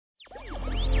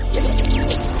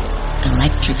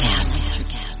At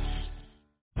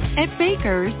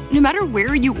Baker's, no matter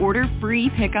where you order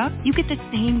free pickup, you get the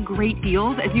same great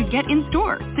deals as you'd get in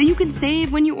store. So you can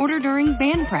save when you order during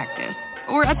band practice,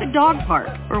 or at the dog park,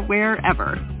 or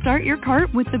wherever. Start your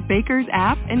cart with the Baker's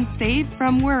app and save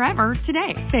from wherever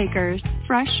today. Baker's,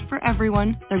 fresh for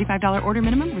everyone. $35 order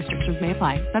minimum. Restrictions may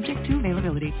apply. Subject to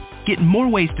availability. Get more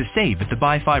ways to save at the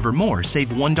Buy 5 or More Save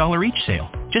 $1 each sale.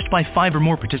 Just buy 5 or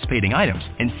more participating items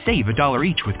and save $1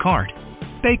 each with card.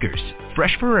 Baker's,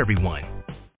 fresh for everyone.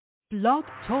 Blog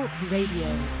Talk Radio.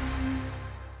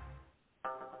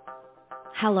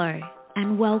 Hello,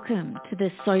 and welcome to the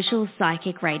Social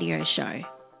Psychic Radio Show,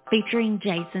 featuring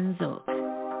Jason Zook.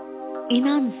 In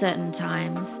uncertain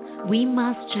times, we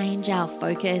must change our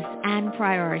focus and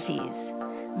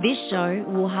priorities. This show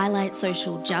will highlight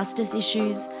social justice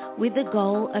issues with the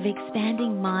goal of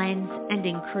expanding minds and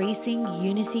increasing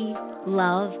unity,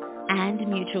 love, and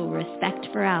mutual respect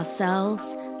for ourselves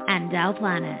and our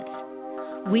planet.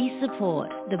 We support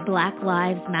the Black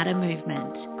Lives Matter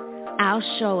movement. Our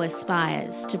show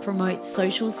aspires to promote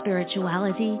social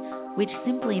spirituality, which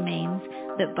simply means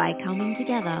that by coming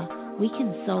together, we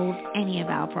can solve any of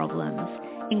our problems,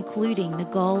 including the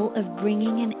goal of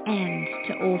bringing an end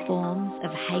to all forms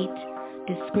of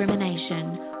hate,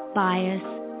 discrimination, bias,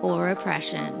 or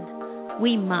oppression.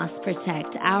 We must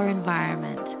protect our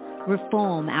environment,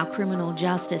 reform our criminal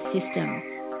justice system,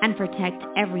 and protect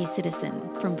every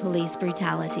citizen from police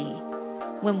brutality.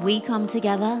 When we come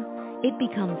together, it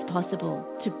becomes possible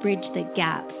to bridge the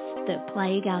gaps that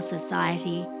plague our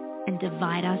society and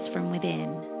divide us from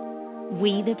within.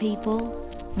 We the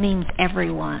people means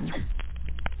everyone.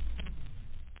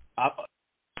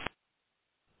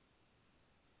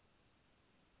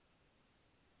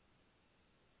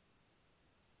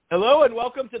 Hello and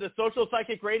welcome to the Social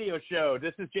Psychic Radio Show.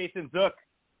 This is Jason Zook.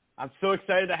 I'm so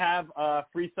excited to have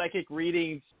free psychic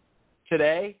readings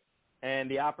today and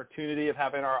the opportunity of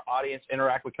having our audience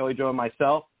interact with Kelly Jo and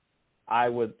myself. I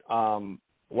would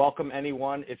welcome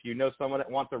anyone, if you know someone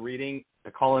that wants a reading,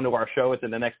 to call into our show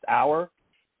within the next hour.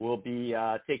 We'll be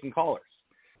taking callers.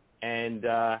 And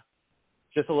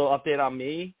just a little update on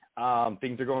me.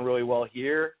 Things are going really well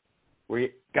here.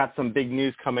 We got some big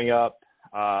news coming up.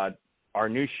 Our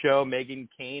new show, Megan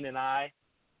Kane and I,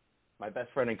 my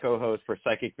best friend and co-host for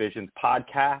Psychic Visions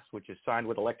podcast, which is signed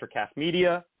with Electrocast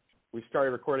Media. We've started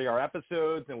recording our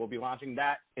episodes, and we'll be launching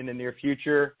that in the near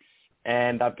future.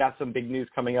 And I've got some big news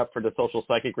coming up for the Social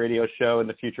Psychic Radio Show in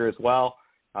the future as well.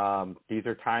 These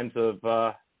are times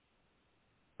of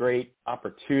great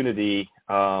opportunity.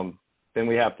 Then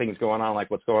we have things going on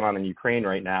like what's going on in Ukraine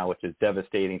right now, which is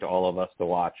devastating to all of us to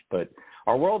watch. But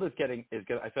our world is I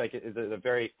feel like it is a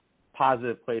very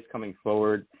positive place coming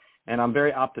forward. And I'm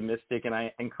very optimistic, and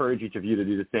I encourage each of you to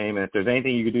do the same. And if there's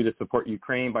anything you can do to support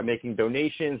Ukraine by making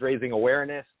donations, raising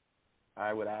awareness,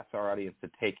 I would ask our audience to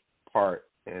take part.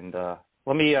 And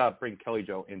let me bring Kelly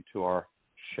Jo into our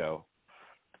show.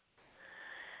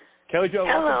 Kelly Jo,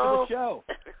 welcome to the show.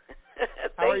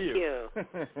 How are you? Thank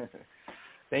you.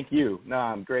 Thank you. No,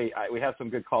 I'm great. We have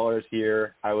some good callers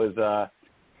here. I was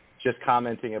just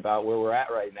commenting about where we're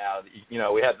at right now. You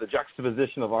know, we have the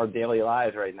juxtaposition of our daily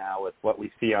lives right now with what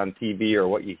we see on TV or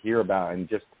what you hear about, and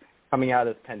just coming out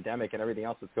of this pandemic and everything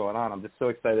else that's going on. I'm just so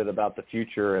excited about the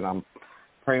future, and I'm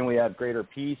praying we have greater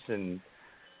peace and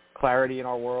clarity in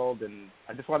our world. And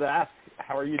I just wanted to ask,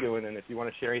 how are you doing, and if you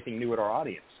want to share anything new with our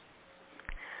audience?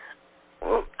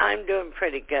 Well, I'm doing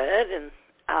pretty good, and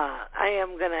I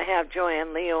am going to have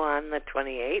Joanne Leo on the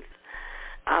 28th.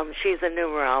 She's a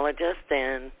numerologist,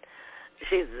 and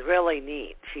she's really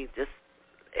neat. She just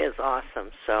is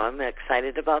awesome. So I'm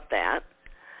excited about that.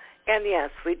 And, yes,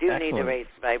 we do need to raise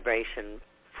vibration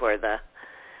for the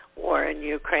war in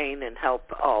Ukraine and help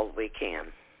all we can.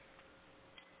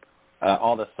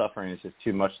 All the suffering is just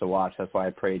too much to watch. That's why I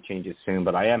pray it changes soon.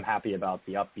 But I am happy about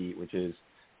the upbeat, which is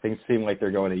things seem like they're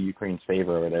going to Ukraine's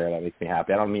favor over there. That makes me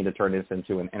happy. I don't mean to turn this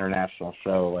into an international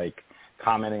show, like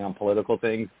commenting on political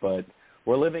things, but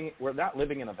we're not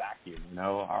living in a vacuum, you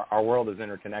know. Our world is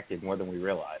interconnected more than we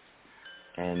realize.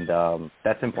 And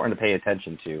that's important to pay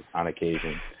attention to on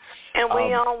occasion. And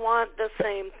we all want the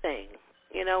same thing.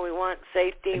 You know, we want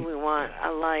safety, we want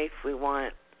a life, we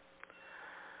want,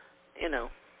 you know.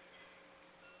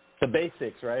 The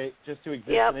basics, right? Just to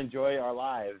exist and enjoy our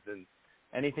lives. And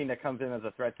anything that comes in as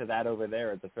a threat to that over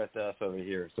there is a threat to us over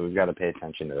here. So we've got to pay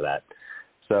attention to that.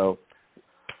 So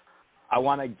I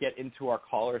want to get into our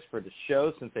callers for the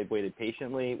show since they've waited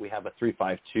patiently. We have a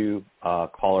 352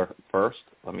 caller first.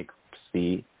 Let me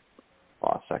see.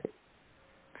 Hold on a second.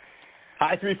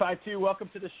 Hi, 352. Welcome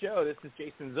to the show. This is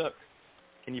Jason Zook.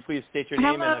 Can you please state your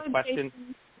name and a question?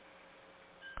 Jason.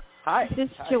 Hi. This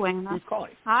is Hi. Joanna. Who's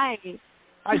calling? Hi.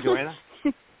 Hi, Joanna.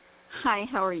 Hi,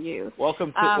 how are you?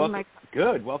 Welcome to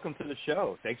Good. Welcome to the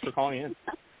show. Thanks for calling in.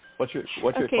 What's your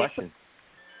question?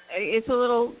 It's a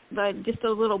little just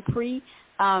a little pre.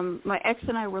 My ex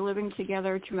and I were living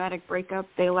together, traumatic breakup.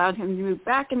 They allowed him to move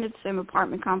back into the same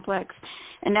apartment complex,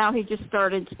 and now he just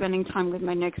started spending time with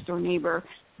my next door neighbor.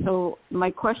 So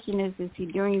my question is he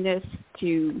doing this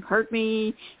to hurt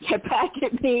me, get back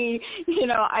at me?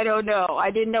 I don't know.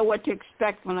 I didn't know what to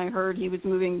expect when I heard he was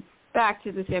moving back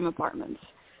to the same apartments.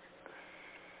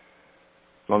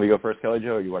 Want me to go first, Kelly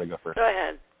Jo, or you want to go first? Go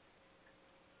ahead.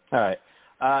 All right.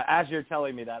 As you're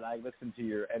telling me that, I listen to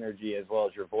your energy as well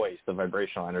as your voice, the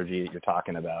vibrational energy that you're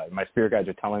talking about. And my spirit guides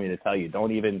are telling me to tell you,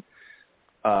 don't even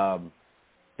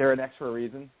they're an ex for a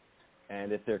reason.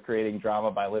 And if they're creating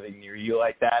drama by living near you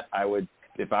like that,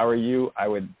 if I were you, I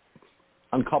would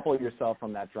uncouple yourself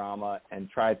from that drama and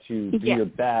try to do your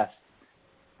best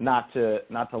not to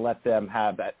let them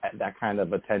have that kind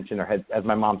of attention or head, as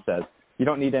my mom says, you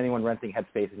don't need anyone renting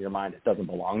headspace in your mind. It doesn't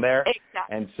belong there.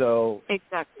 Exactly. And so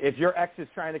if your ex is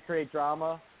trying to create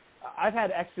drama, I've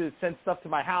had exes send stuff to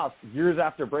my house years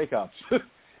after breakups.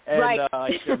 And like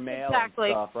their mail and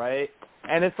stuff, right?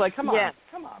 And it's like, come on,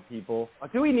 people.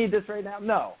 Do we need this right now?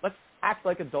 No. Let's act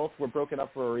like adults. We're broken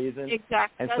up for a reason.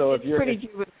 Exactly. And so if your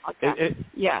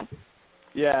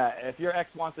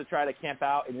ex wants to try to camp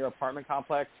out in your apartment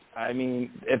complex, I mean,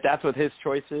 if that's what his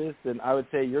choice is, then I would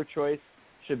say your choice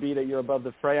should be that you're above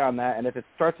the fray on that. And if it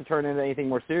starts to turn into anything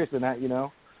more serious than that,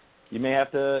 you may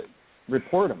have to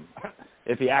report him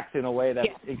if he acts in a way that's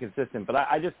inconsistent. But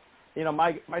I just,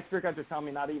 my spirit guides are telling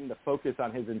me not even to focus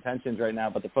on his intentions right now,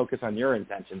 but to focus on your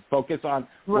intentions. Focus on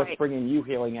what's bringing you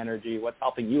healing energy, what's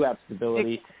helping you have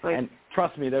stability. Exactly. And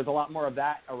trust me, there's a lot more of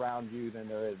that around you than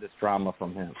there is this drama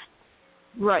from him.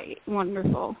 Right.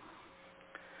 Wonderful.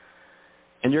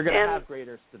 And you're going to have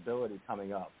greater stability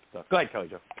coming up. So go ahead, Kelly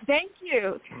Jo. Thank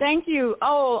you.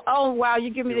 Oh, wow,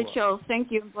 you give me the chills. Thank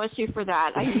you. Bless you for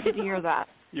that. I needed to hear that.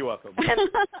 You're welcome.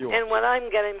 And what I'm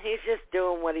getting, he's just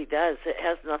doing what he does. It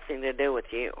has nothing to do with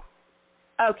you.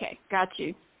 Okay, got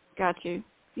you.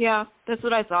 Yeah, that's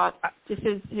what I thought. Just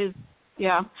his okay.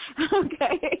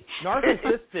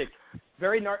 Narcissistic.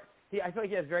 I feel like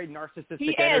he has very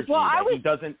narcissistic energy. Well, he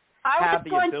doesn't have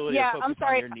the ability to focus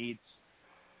on your needs.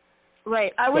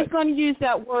 Right. I was going to use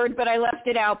that word, but I left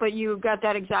it out, but you got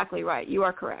that exactly right. You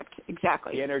are correct.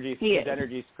 Exactly. His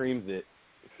energy screams it.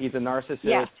 He's a narcissist.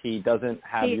 Yeah. He doesn't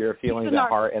have your feelings at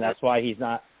heart, and that's why he's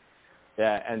not.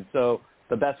 Yeah, and so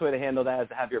the best way to handle that is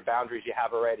to have your boundaries you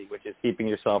have already, which is keeping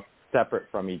yourself separate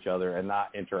from each other and not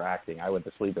interacting. I would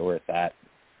just leave it with that.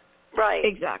 Right.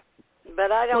 Exactly.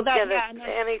 But I don't get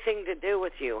anything to do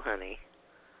with you, honey.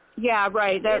 Yeah,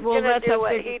 right. He's going to do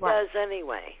what he does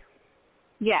anyway.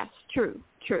 Yes, true.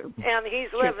 And he's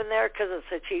living there because it's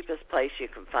the cheapest place you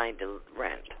can find to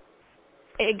rent.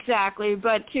 Exactly,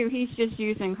 but too, he's just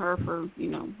using her for,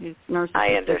 his nursing. I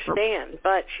understand,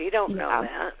 but she don't know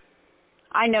that.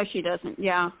 I know she doesn't.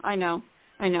 Yeah, I know.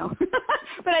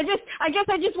 But I guess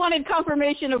I just wanted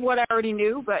confirmation of what I already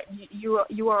knew. But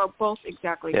you are both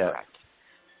exactly correct.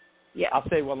 Yeah. I'll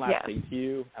say one last thing to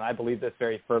you, and I believe this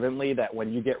very fervently, that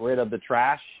when you get rid of the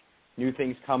trash, new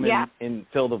things come in and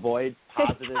fill the void,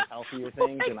 positive, healthier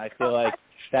things, and I feel like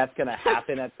that's going to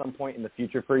happen at some point in the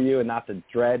future for you, and not to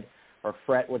dread or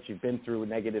fret what you've been through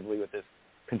negatively with this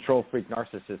control freak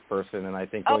narcissist person. And I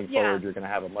think going forward, you're going to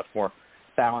have a much more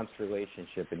balanced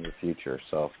relationship in your future.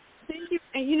 So thank you.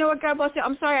 And you know what, God bless you.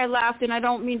 I'm sorry I laughed, and I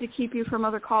don't mean to keep you from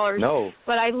other callers. No.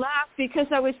 But I laughed because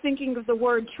I was thinking of the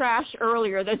word trash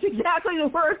earlier. That's exactly the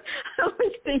word I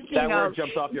was thinking of. That word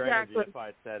jumped off your energy. That's why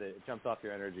I said it. It jumped off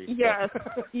your energy. Yes,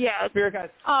 yes. Spirit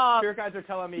guides are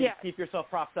telling me keep yourself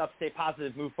propped up, stay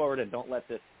positive, move forward, and don't let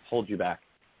this hold you back.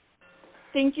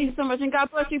 Thank you so much, and God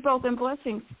bless you both, and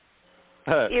blessings.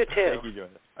 You too. Thank you, Joanna.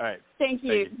 All right. Thank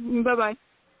you. Bye-bye.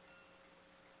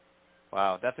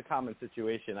 Wow, that's a common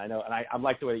situation. I know, and I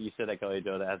like the way that you said that, Kelly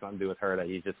Jo, that has nothing to do with her, that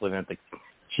he's just living at the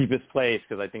cheapest place,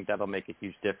 because I think that'll make a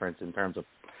huge difference in terms of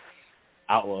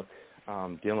outlook,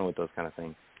 dealing with those kind of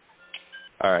things.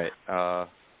 All right.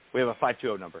 We have a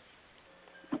 520 number.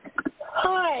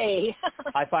 Hi.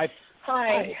 Hi,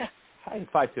 Hi,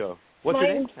 520. What's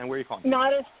your name and where are you calling?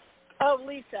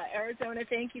 Lisa, Arizona.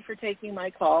 Thank you for taking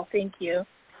my call. Thank you.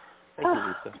 Thank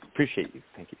you, Lisa. Appreciate you.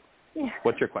 Thank you. Yeah.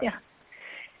 What's your question? Yeah.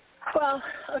 Well,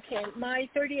 okay, my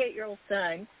 38-year-old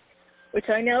son, which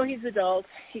I know he's adult.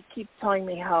 He keeps telling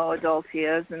me how adult he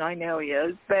is, and I know he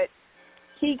is, but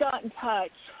he got in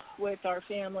touch with our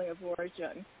family of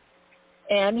origin,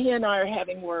 and he and I are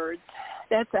having words.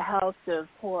 That's a house of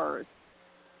horrors.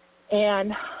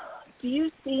 And do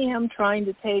you see him trying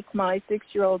to take my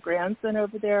 6-year-old grandson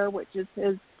over there, which is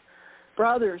his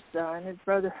brother's son? His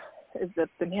brother is up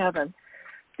in heaven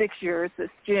 6 years this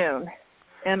June.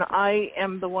 And I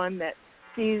am the one that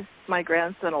sees my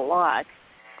grandson a lot.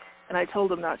 And I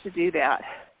told him not to do that.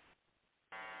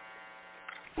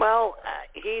 Well,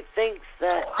 he thinks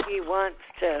that he wants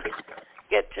to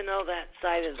get to know that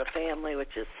side of the family,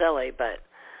 which is silly, but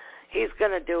he's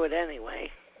going to do it anyway.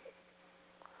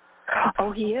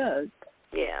 Oh, he is?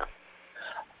 Yeah.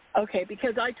 Okay,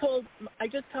 because I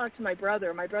just talked to my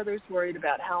brother. My brother's worried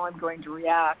about how I'm going to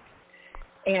react.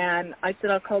 And I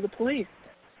said, I'll call the police.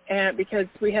 And because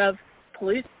we have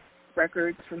police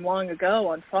records from long ago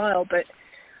on file, but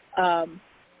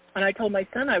and I told my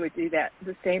son I would do that,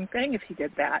 the same thing if he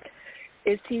did that.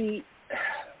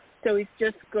 So he's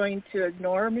just going to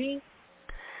ignore me?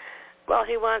 Well,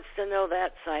 he wants to know that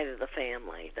side of the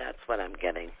family. That's what I'm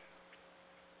getting.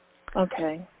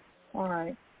 Okay. All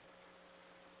right.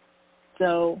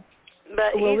 So.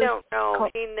 But he don't know.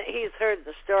 He's heard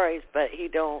the stories, but he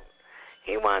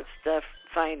wants to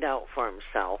find out for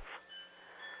himself.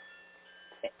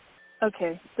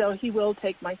 Okay. So he will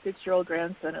take my 6-year-old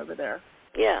grandson over there.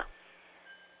 Yeah.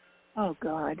 Oh,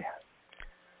 God.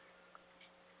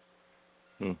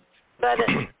 But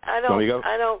I don't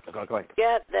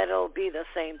get that it'll be the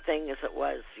same thing as it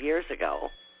was years ago.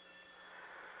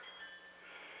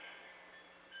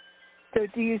 So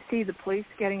do you see the police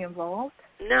getting involved?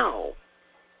 No.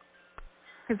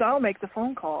 Because I'll make the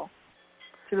phone call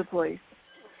to the police.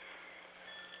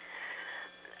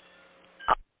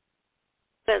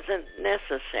 It isn't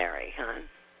necessary, hon.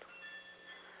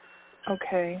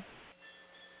 Okay.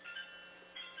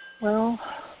 Well,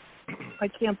 I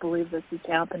can't believe this is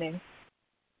happening.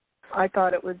 I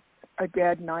thought it was a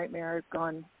dead nightmare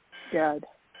gone dead.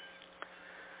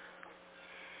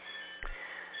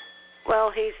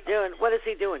 Well, what is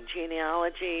he doing,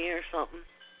 genealogy or something?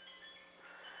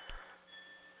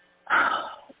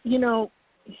 You know,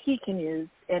 he can use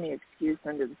any excuse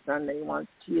under the sun that he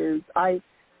wants to use. I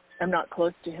am not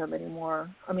close to him anymore.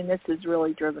 I mean, this has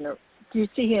really driven a... Do you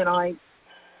see he and I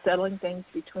settling things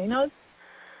between us?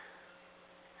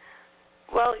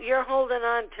 Well, you're holding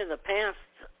on to the past,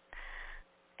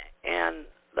 and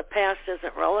the past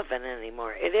isn't relevant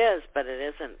anymore. It is, but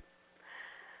it isn't.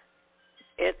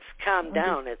 It's calmed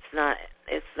down. It's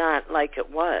not like it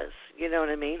was. You know what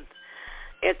I mean?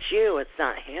 It's you. It's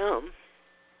not him.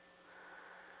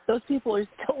 Those people are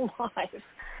still alive.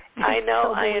 I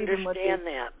know. I understand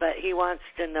that, but he wants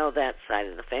to know that side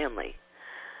of the family.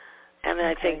 And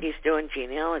I think he's doing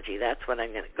genealogy. That's what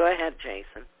I'm going to... Go ahead,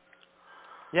 Jason.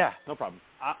 Yeah, no problem.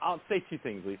 I'll say two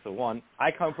things, Lisa. One, I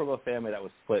come from a family that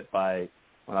was split by,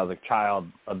 when I was a child,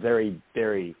 a very,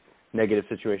 very negative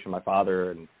situation with my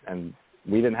father, and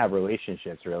we didn't have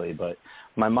relationships really, but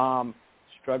my mom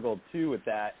struggled too with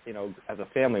that, you know, as a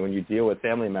family, when you deal with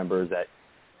family members that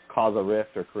cause a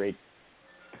rift or create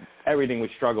everything we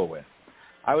struggle with.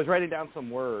 I was writing down some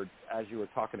words as you were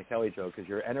talking to Kelly Jo, because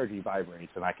your energy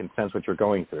vibrates and I can sense what you're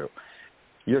going through.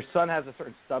 Your son has a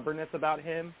certain stubbornness about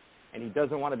him, and he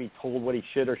doesn't want to be told what he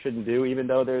should or shouldn't do, even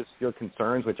though there's your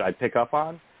concerns, which I pick up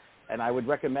on. And I would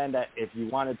recommend that if you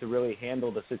wanted to really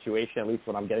handle the situation, at least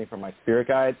what I'm getting from my spirit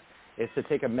guides, is to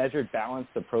take a measured,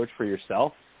 balanced approach for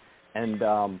yourself.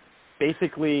 And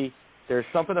basically, there's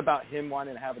something about him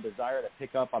wanting to have a desire to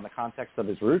pick up on the context of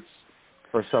his roots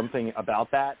or something about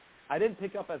that. I didn't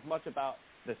pick up as much about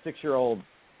the 6-year-old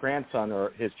grandson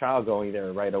or his child going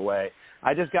there right away.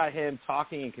 I just got him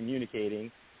talking and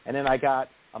communicating, and then I got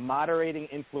a moderating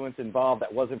influence involved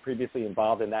that wasn't previously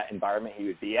involved in that environment he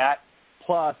would be at.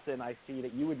 Plus, then I see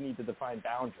that you would need to define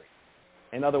boundaries.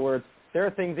 In other words, there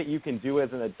are things that you can do as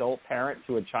an adult parent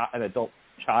to an adult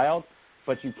child,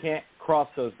 but you can't cross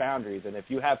those boundaries. And if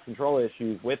you have control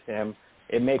issues with him,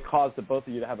 it may cause the both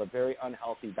of you to have a very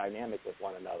unhealthy dynamic with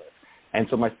one another. And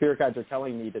so my spirit guides are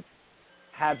telling me to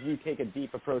have you take a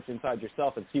deep approach inside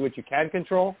yourself and see what you can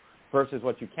control versus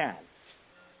what you can.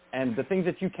 And the things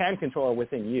that you can control are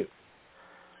within you.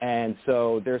 And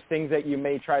so there's things that you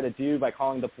may try to do by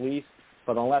calling the police,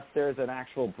 but unless there's an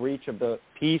actual breach of the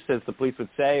peace, as the police would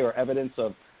say, or evidence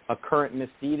of a current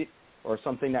misdeed or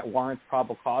something that warrants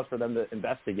probable cause for them to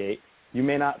investigate, you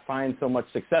may not find so much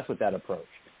success with that approach.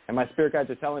 And my spirit guides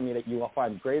are telling me that you will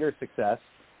find greater success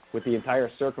with the entire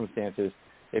circumstances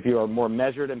if you are more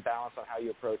measured and balanced on how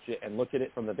you approach it and look at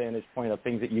it from the vantage point of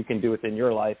things that you can do within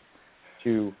your life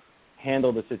to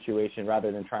handle the situation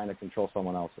rather than trying to control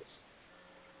someone else's.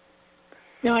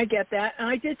 No, I get that. And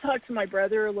I did talk to my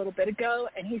brother a little bit ago,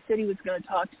 and he said he was going to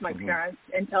talk to my parents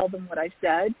and tell them what I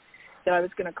said. that I was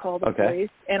going to call the police.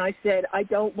 And I said, I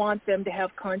don't want them to have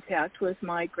contact with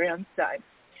my grandson.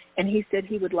 And he said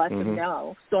he would let them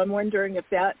know. So I'm wondering if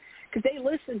that, because they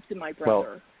listened to my brother.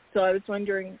 Well, so I was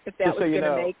wondering if that was going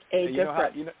to make a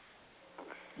difference.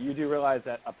 You do realize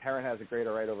that a parent has a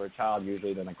greater right over a child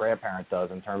usually than a grandparent does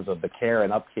in terms of the care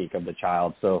and upkeep of the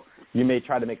child. So you may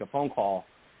try to make a phone call,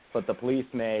 but the police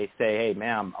may say, hey,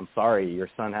 ma'am, I'm sorry, your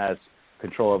son has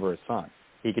control over his son.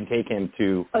 He can take him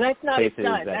to that's not places his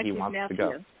son. that That's he his wants nephew.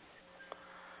 to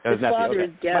go. His father is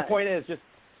dead. My point is just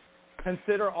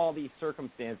consider all these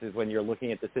circumstances when you're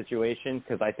looking at the situation,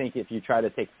 because I think if you try to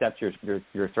take steps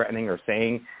you're threatening or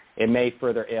saying, it may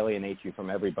further alienate you from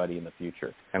everybody in the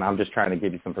future. And I'm just trying to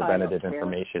give you some preventative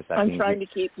information. I'm trying to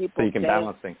keep people so you can safe.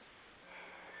 balance things.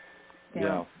 Yeah. You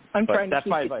know, I'm trying to that's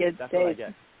keep my the advice. kids That's safe. what I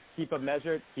get. Keep a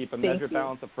measured,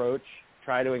 balanced approach.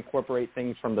 Try to incorporate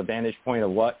things from the vantage point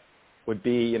of what would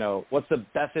be, you know, what's the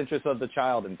best interest of the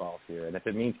child involved here. And if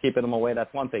it means keeping them away,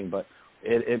 that's one thing. But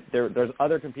there's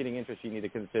other competing interests you need to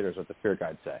consider, is what the spirit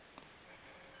guides say.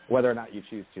 Whether or not you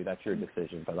choose to, that's your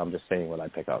decision. But I'm just saying what I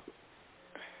pick up.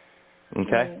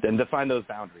 Okay? Right. Then define those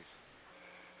boundaries.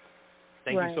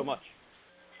 Thank you so much.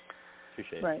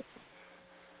 Appreciate it. Right.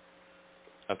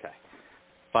 Okay.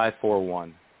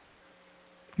 541.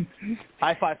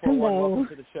 Hi, 541. Hello. Welcome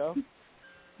to the show.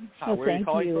 Hi, where are you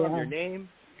calling from? Your name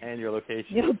and your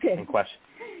location and question.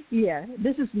 Yeah,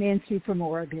 this is Nancy from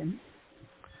Oregon.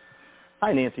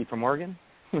 Hi, Nancy from Oregon.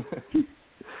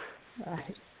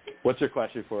 Right. What's your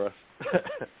question for us?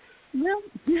 Well,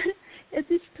 at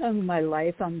this time of my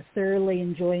life, I'm thoroughly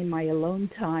enjoying my alone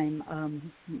time.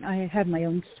 I have my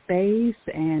own space,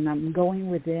 and I'm going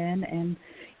within, and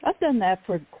I've done that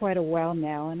for quite a while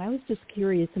now, and I was just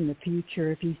curious in the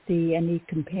future if you see any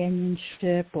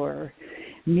companionship or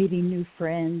meeting new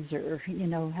friends or, you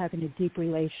know, having a deep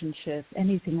relationship,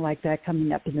 anything like that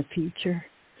coming up in the future.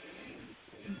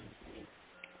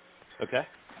 Okay.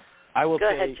 I will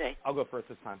go say, ahead, Jay. I'll go first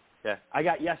this time. Yeah. I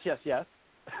got yes.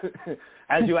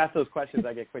 As you ask those questions,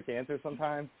 I get quick answers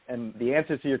sometimes, and the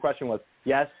answer to your question was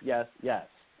yes.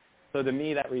 So to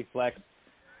me, that reflects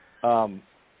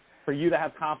for you to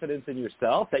have confidence in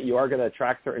yourself that you are going to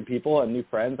attract certain people and new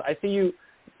friends. I see you,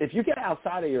 if you get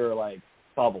outside of your, like,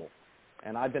 bubble,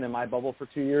 and I've been in my bubble for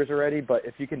 2 years already, but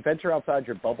if you can venture outside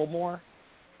your bubble more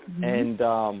and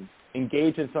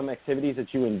engage in some activities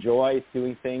that you enjoy,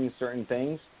 doing things, certain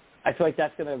things, I feel like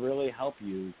that's going to really help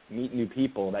you meet new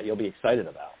people that you'll be excited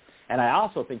about. And I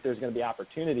also think there's going to be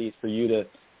opportunities for you to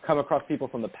come across people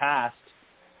from the past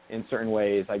in certain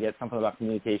ways. I get something about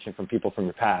communication from people from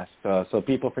your past. So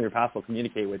people from your past will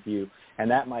communicate with you, and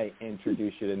that might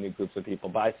introduce you to new groups of people.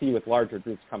 But I see you with larger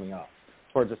groups coming up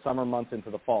towards the summer months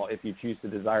into the fall. If you choose to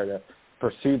desire to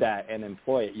pursue that and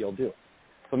employ it, you'll do it.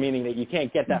 So meaning that you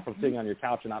can't get that from sitting on your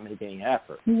couch and not making an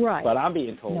effort. Right. But I'm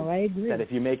being told I agree. that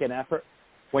if you make an effort,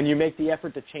 when you make the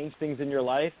effort to change things in your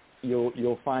life,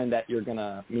 you'll find that you're going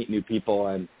to meet new people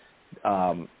and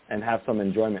have some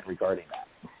enjoyment regarding that.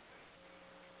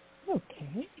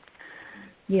 Okay.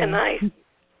 Yeah. And I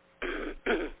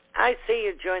see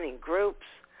you joining groups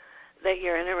that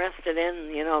you're interested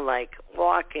in, you know, like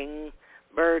walking,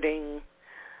 birding,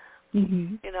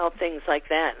 you know, things like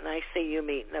that. And I see you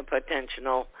meeting a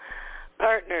potential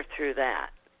partner through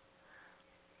that.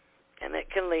 And it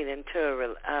can lead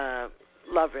into a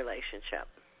love relationship.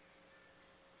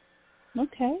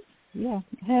 Okay. Yeah.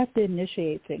 I have to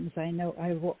initiate things. I know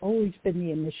I've always been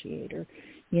the initiator,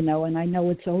 you know, and I know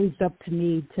it's always up to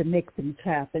me to make things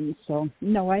happen. So,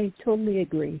 no, I totally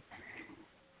agree.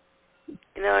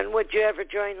 You know, and would you ever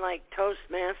join, like,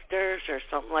 Toastmasters or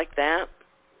something like that?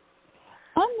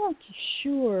 I'm not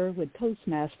sure with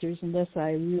Toastmasters unless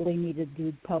I really need to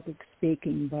do public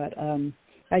speaking, but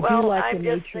I do like I'm the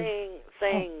nature. just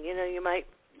saying, you know, you might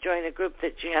join a group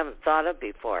that you haven't thought of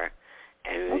before,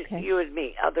 and you would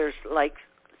meet others like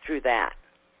through that.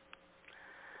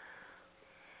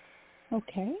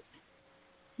 Okay.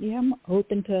 Yeah, I'm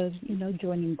open to, you know,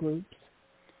 joining groups.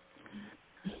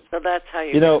 So that's how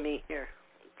you're going to meet your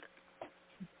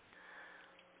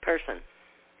person.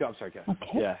 I'm sorry, Ken.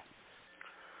 Okay. Yeah.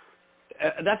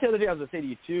 That's the other thing I was going to say to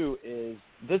you, too, is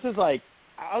this is like,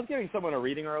 I was giving someone a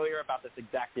reading earlier about this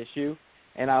exact issue,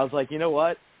 and I was like, you know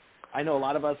what? I know a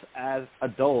lot of us as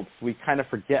adults, we kind of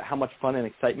forget how much fun and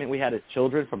excitement we had as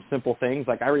children from simple things.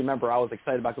 Like I remember I was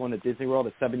excited about going to Disney World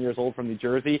at 7 years old from New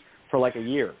Jersey for like a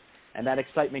year, and that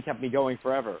excitement kept me going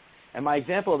forever. And my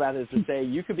example of that is to say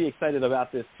you could be excited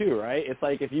about this too, right? It's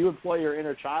like if you employ your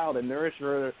inner child and nourish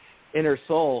your inner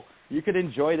soul, you could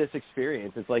enjoy this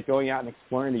experience. It's like going out and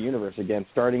exploring the universe again,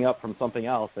 starting up from something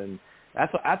else and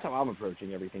That's how I'm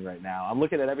approaching everything right now. I'm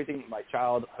looking at everything with my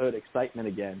childhood excitement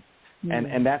again,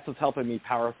 and that's what's helping me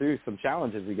power through some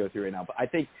challenges we go through right now. But I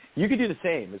think you could do the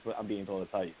same, is what I'm being told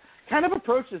to tell you. Kind of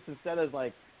approach this instead as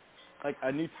like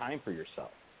a new time for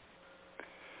yourself.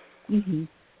 Mhm.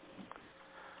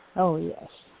 Oh yes.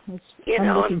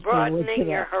 And broadening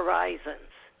your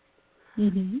horizons.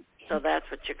 Mhm. So that's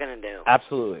what you're going to do.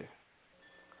 Absolutely.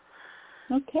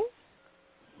 Okay.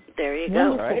 There you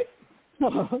go. All right.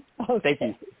 Okay.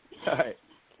 Thank you. All right.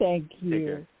 Thank you. Take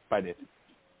care. Bye, Nathan.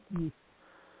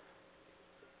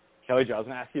 Kelly Jo, I was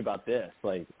going to ask you about this.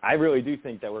 Like, I really do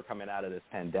think that we're coming out of this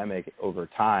pandemic over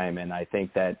time, and I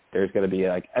think that there's going to be,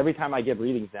 like, every time I give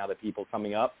readings now to people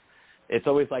coming up, it's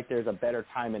always like there's a better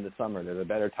time in the summer. There's a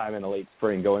better time in the late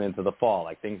spring going into the fall.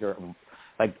 Like, things are,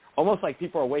 like, almost like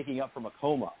people are waking up from a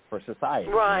coma for society.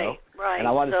 Right, you know? right. And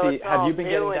I want to see, have you been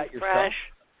getting that yourself? Fresh,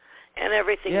 and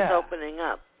everything's opening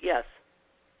up. Yes.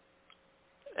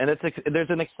 And there's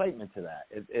an excitement to that.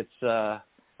 It's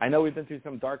I know we've been through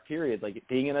some dark periods, like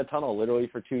being in a tunnel literally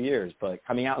for 2 years, but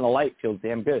coming out in the light feels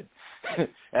damn good.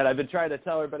 And I've been trying to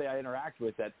tell everybody I interact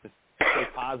with that to stay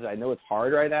positive. I know it's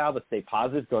hard right now, but stay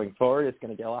positive going forward. It's going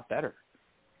to get a lot better.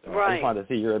 So right. I just wanted to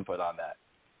see your input on that.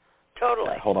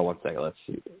 Totally. Hold on one second. Let's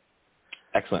see.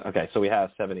 Excellent. Okay, so we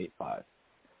have 785.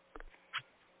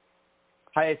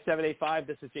 Hi, 785.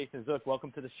 This is Jason Zook.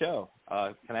 Welcome to the show.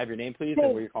 Can I have your name, please,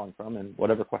 and where you're calling from, and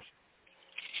whatever question?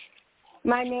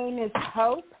 My name is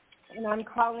Hope, and I'm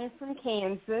calling from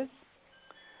Kansas.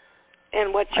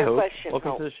 And what's your question,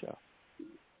 Welcome Hope? to the show.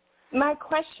 My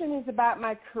question is about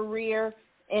my career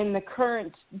in the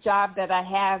current job that I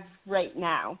have right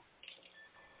now.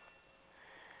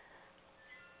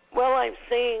 Well, I'm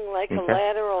seeing like a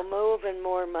lateral move and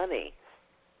more money.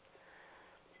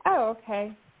 Oh,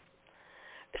 okay.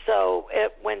 So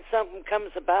when something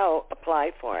comes about, apply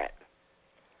for it.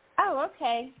 Oh,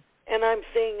 okay. And I'm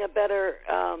seeing a better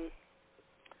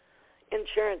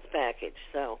insurance package,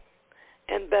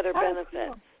 and better benefits.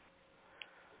 Cool.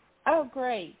 Oh,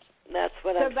 great. That's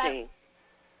what I'm seeing.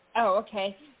 Oh,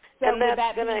 okay. So and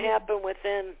that's going to happen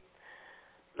within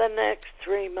the next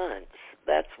 3 months.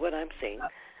 That's what I'm seeing.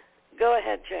 Go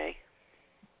ahead, Jay.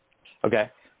 Okay.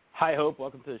 Hi, Hope.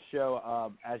 Welcome to the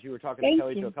show. As you were talking to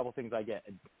Kelly, a couple things I get.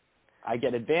 I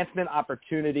get advancement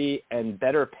opportunity and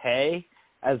better pay,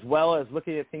 as well as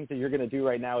looking at things that you're going to do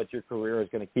right now with your career is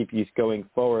going to keep you going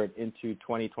forward into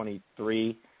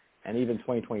 2023 and even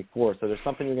 2024. So there's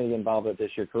something you're going to get involved with this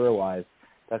year career-wise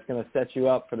that's going to set you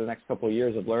up for the next couple of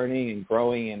years of learning and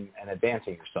growing and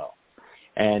advancing yourself.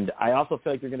 And I also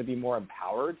feel like you're going to be more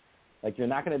empowered. Like you're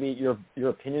not going to be your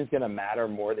opinion's going to matter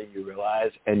more than you realize,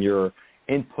 and your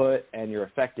input and your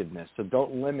effectiveness. So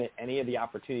don't limit any of the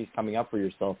opportunities coming up for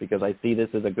yourself, because I see this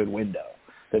as a good window.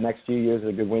 The next few years is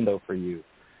a good window for you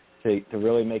to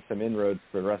really make some inroads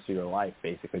for the rest of your life,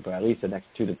 basically, but at least the next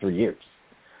 2 to 3 years.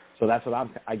 So that's what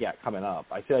I get coming up.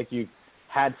 I feel like you've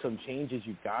had some changes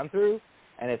you've gone through,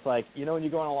 and it's like, you know, when you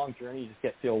go on a long journey, you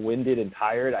just feel winded and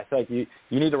tired. I feel like you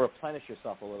need to replenish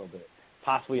yourself a little bit,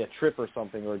 possibly a trip or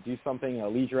something, or do something, a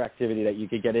leisure activity that you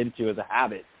could get into as a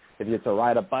habit. If it's to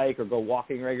ride a bike or go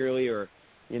walking regularly, or,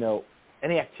 you know,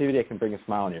 any activity that can bring a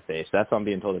smile on your face. That's what I'm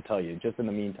being told to tell you, just in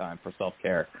the meantime, for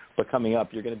self-care. But coming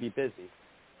up, you're going to be busy.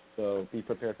 So be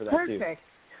prepared for that, too. Perfect.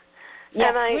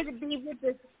 Yeah, and would it be with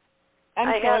this?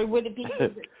 Would it be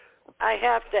with this? I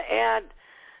have to add,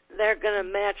 they're going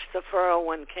to match the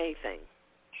 401k thing.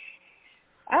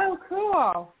 Oh,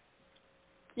 cool.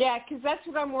 Yeah, because that's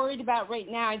what I'm worried about right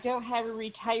now. I don't have a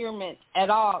retirement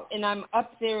at all, and I'm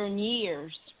up there in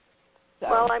years. So.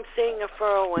 Well, I'm seeing a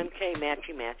 401k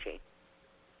matchy-matchy.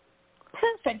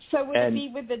 Perfect. So would it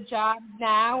be with the job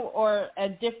now or a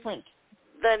different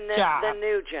job? The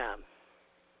new job.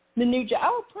 The new job.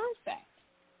 Oh, perfect.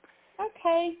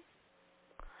 Okay.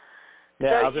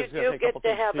 Yeah, so you do get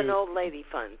to have an old lady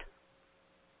fund.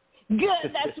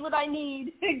 Good. That's what I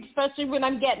need, especially when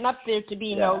I'm getting up there to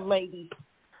be an old lady.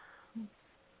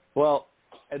 Well,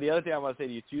 and the other thing I want to say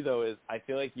to you, too, though, is I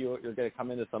feel like you're going to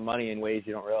come into some money in ways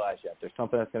you don't realize yet. There's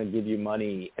something that's going to give you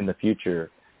money in the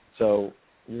future. So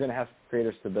you're going to have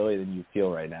greater stability than you feel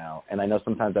right now. And I know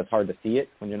sometimes that's hard to see it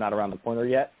when you're not around the corner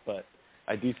yet, but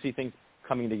I do see things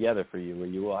coming together for you where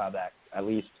you will have that, at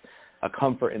least a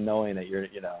comfort in knowing that you're,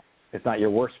 you know, it's not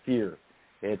your worst fear.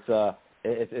 It's going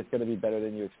to be better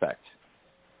than you expect.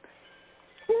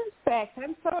 Perfect.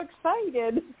 I'm so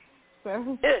excited.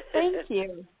 So, thank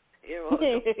you. You're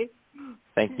welcome.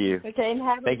 Thank you. Okay, and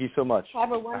thank you so much.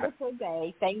 Have a wonderful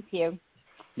day. Thank you.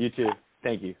 You too.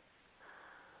 Thank you.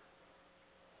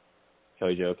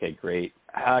 Kelly Jo, okay, great.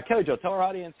 Kelly Jo, tell our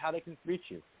audience how they can reach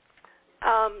you.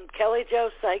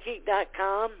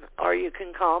 KellyJoePsychic.com, or you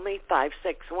can call me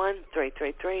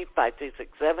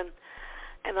 561-333-5367.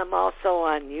 And I'm also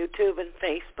on YouTube and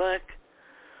Facebook.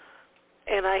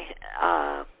 And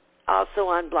I also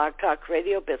on Blog Talk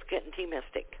Radio, Biscuit and Tea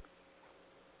Mystic.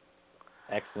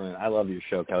 Excellent. I love your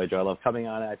show, Kelly Jo. I love coming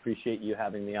on it. I appreciate you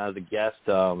having me on as a guest.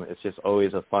 It's just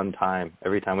always a fun time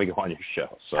every time we go on your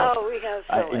show. So we have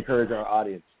so I encourage our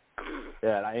audience.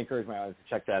 Yeah, and I encourage my audience to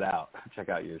check that out. Check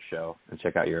out your show and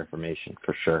check out your information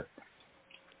for sure.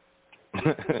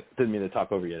 Didn't mean to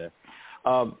talk over you there.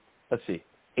 Let's see.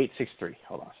 863.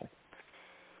 Hold on a second.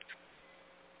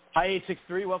 Hi,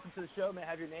 863. Welcome to the show. May I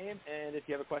have your name? And if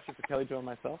you have a question for Kelly Jo and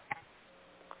myself.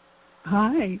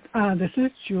 Hi, this is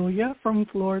Julia from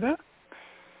Florida.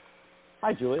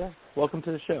 Hi, Julia. Welcome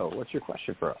to the show. What's your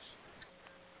question for us?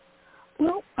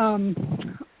 Well,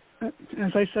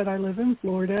 as I said, I live in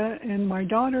Florida, and my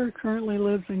daughter currently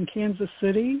lives in Kansas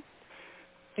City,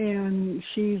 and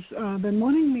she's been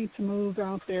wanting me to move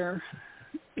out there,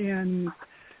 and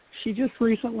she just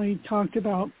recently talked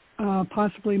about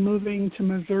possibly moving to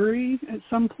Missouri at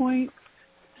some point.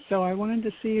 So I wanted to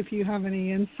see if you have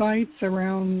any insights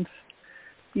around,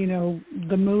 you know,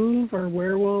 the move or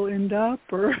where we'll end up,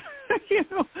 or, you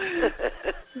know.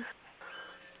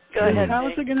 Go ahead. How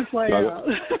is it going to play out?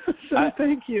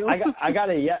 Thank you. I got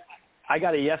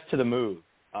a yes to the move.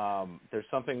 There's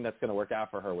something that's going to work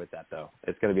out for her with that, though.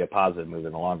 It's going to be a positive move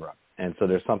in the long run. And so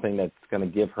there's something that's going to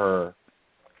give her,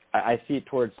 I see it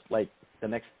towards, like, the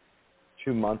next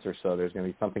 2 months or so, there's going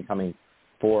to be something coming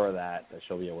for that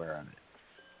she'll be aware of it.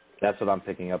 That's what I'm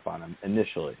picking up on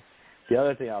initially. The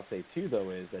other thing I'll say, too, though,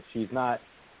 is that she's not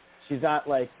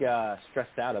like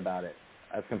stressed out about it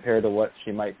as compared to what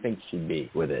she might think she'd be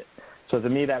with it. So to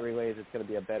me, that relays it's going to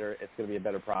be a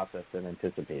better process than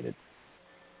anticipated.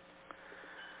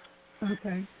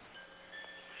 Okay.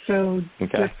 So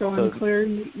just so I'm clear,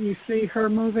 you see her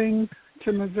moving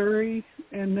to Missouri,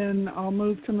 and then I'll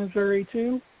move to Missouri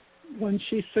too when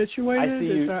she's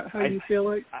situated? Is that how you feel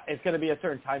like? It's going to be a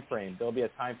certain time frame. There'll be a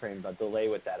time frame, a delay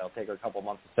with that. It'll take her a couple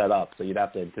months to set up, so you'd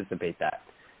have to anticipate that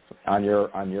on your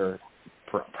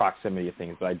proximity of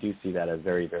things. But I do see that as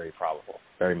very, very probable,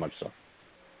 very much so.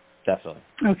 Definitely.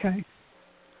 Okay.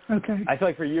 I feel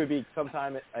like for you, it'd be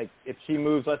sometime, like if she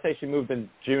moves, let's say she moved in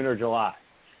June or July,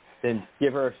 then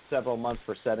give her several months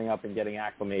for setting up and getting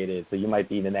acclimated. So you might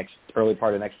be the early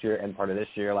part of next year, end part of this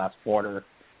year, last quarter,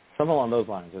 something along those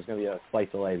lines. There's going to be a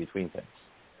slight delay between things.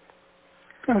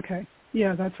 Okay.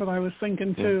 Yeah, that's what I was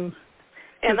thinking too.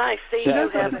 And I see you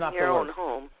having your own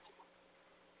home.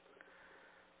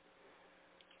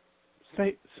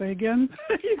 Say again?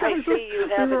 I see you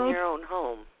having your own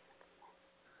home.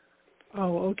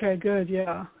 Oh, okay, good,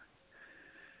 yeah.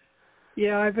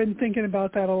 Yeah, I've been thinking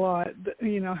about that a lot,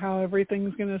 you know, how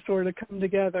everything's going to sort of come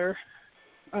together.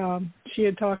 She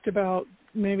had talked about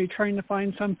maybe trying to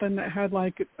find something that had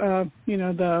like, you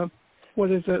know,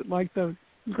 like the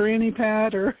granny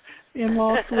pad or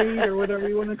in-law suite or whatever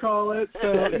you want to call it.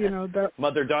 So, you know, that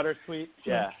mother-daughter suite?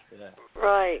 Yeah.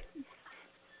 Right.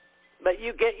 But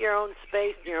you get your own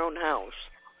space in your own house.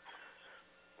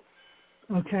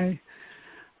 Okay.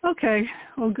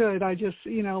 Well, good. I just,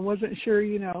 you know, wasn't sure,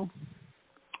 you know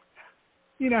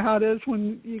how it is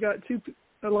when you got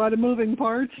a lot of moving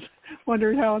parts,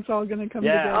 wondering how it's all going to come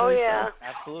together. Oh, yeah.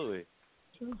 Absolutely.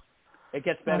 It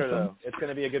gets better, though. It's going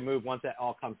to be a good move once that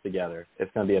all comes together.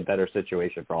 It's going to be a better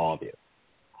situation for all of you.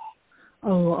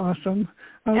 Oh, awesome.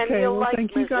 Okay, and you'll like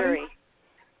thank Missouri. you guys.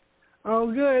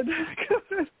 Oh, good.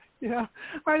 Yeah,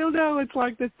 I don't know. It's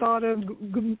like the thought of,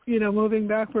 you know, moving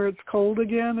back where it's cold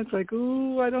again. It's like,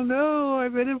 ooh, I don't know.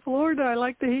 I've been in Florida. I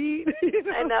like the heat. You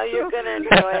know? I know you're going to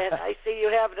enjoy it. I see you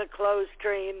having a closed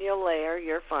tree and you'll layer.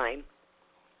 You're fine.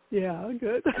 Yeah,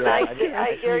 good. And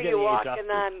I hear you walking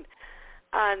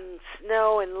on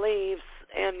snow and leaves,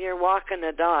 and you're walking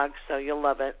a dog, so you'll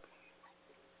love it.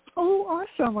 Oh,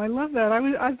 awesome! I love that.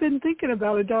 I've been thinking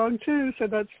about a dog too, so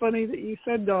that's funny that you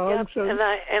said dog. Yep. So. And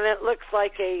it looks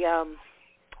like a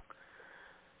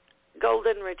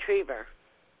golden retriever.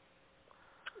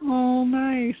 Oh,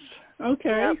 nice. Okay.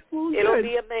 Yep. Well, it'll good.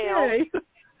 be a male. Yay.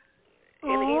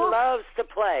 And he loves to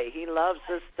play. He loves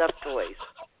his stuffed toys.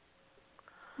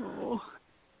 Oh.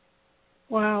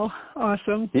 Wow.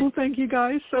 Awesome. Well, thank you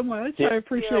guys so much. I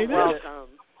appreciate You're welcome.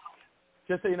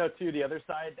 Just so you know, too, the other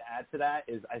side to add to that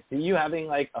is I see you having,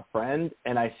 like, a friend,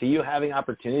 and I see you having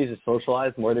opportunities to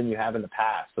socialize more than you have in the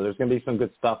past. So there's going to be some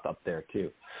good stuff up there, too.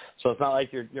 So it's not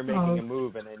like you're making a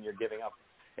move and then you're giving up.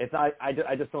 It's not. I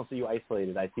just don't see you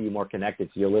isolated. I see you more connected.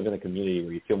 So you live in a community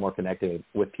where you feel more connected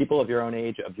with people of your own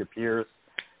age, of your peers,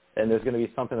 and there's going to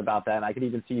be something about that. And I could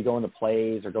even see you going to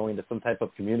plays or going to some type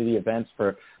of community events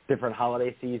for different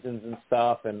holiday seasons and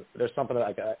stuff. And there's something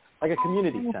like a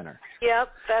community center. Yep,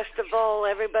 festival.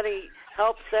 Everybody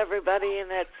helps everybody,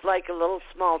 and it's like a little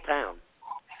small town.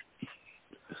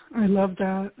 I love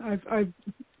that.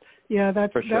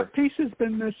 That piece has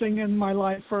been missing in my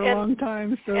life for a long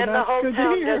time. So and that's the whole good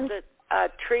town to hear. does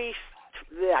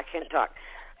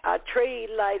a tree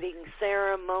lighting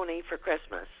ceremony for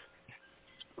Christmas.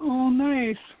 Oh,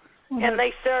 nice. Well, and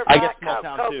they serve hot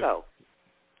cocoa.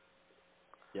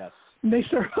 Yes. They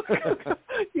serve hot cocoa.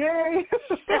 Yay!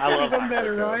 I love even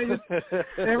better, right?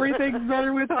 Everything's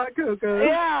better with hot cocoa.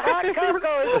 Yeah, hot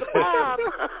cocoa is the bomb.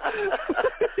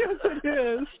 Yes, it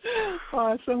is.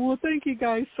 Awesome. Well, thank you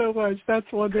guys so much. That's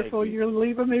wonderful. You're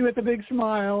leaving me with a big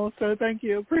smile, so thank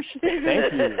you. Appreciate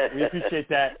it. Thank you. We appreciate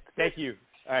that. Thank you.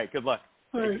 All right, good luck.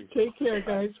 All right, take care,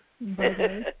 guys.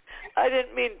 Bye-bye. I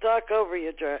didn't mean to talk over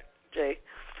you, Jay.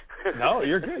 No,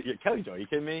 you're good. Kelly Jo, you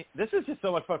kidding me? This is just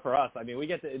so much fun for us. I mean, we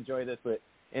get to enjoy this with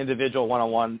individual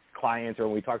one-on-one clients, or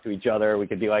when we talk to each other, we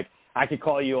could be like, I could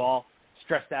call you all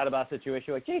stressed out about a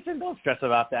situation. Like, Jason, don't stress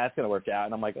about that. It's going to work out.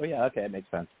 And I'm like, oh, yeah, okay, it makes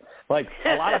sense. Like,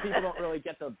 a lot of people don't really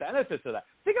get the benefits of that.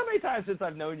 Think how many times since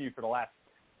I've known you for the last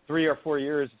 3 or 4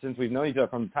 years, since we've known each other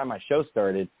from the time my show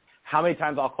started, how many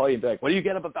times I'll call you and be like, what do you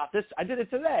get up about this? I did it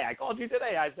today. I called you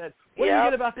today. I said, what do you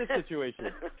get about this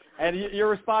situation? And your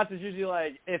response is usually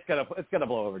like, it's gonna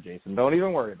blow over, Jason. Don't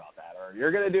even worry about that. Or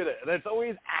you're going to do this. And it's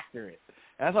always accurate.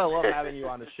 And that's why I love having you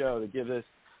on the show, to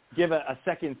give a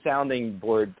second sounding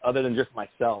board other than just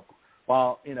myself.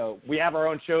 While, we have our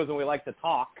own shows and we like to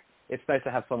talk, it's nice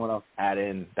to have someone else add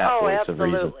in that voice of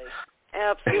reason.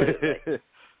 Absolutely.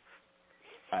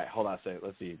 All right, hold on a second.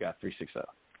 Let's see. You got 360.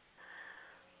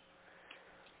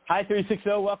 Hi, 360.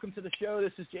 Welcome to the show.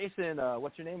 This is Jason.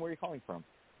 What's your name? Where are you calling from?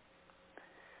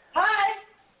 Hi.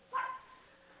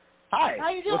 Hi. How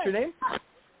you doing? What's your name?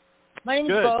 My name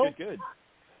is Bo. Good.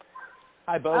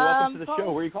 Hi, Bo. Welcome to the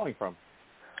show. Where are you calling from?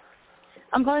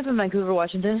 I'm calling from Vancouver,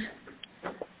 Washington.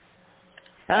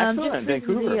 Excellent.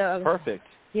 Vancouver. Perfect.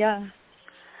 Yeah.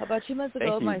 About 2 months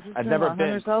ago, my sister-in-law hung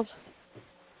herself.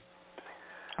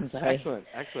 I'm sorry.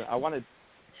 Excellent. I want to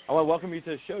welcome you to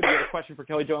the show. Do you have a question for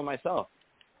Kelly Jo and myself?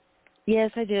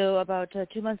 Yes, I do. About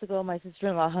 2 months ago, my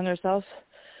sister-in-law hung herself.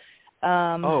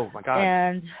 Oh, my God.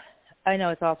 And I know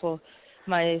it's awful.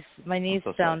 My niece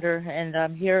found her, and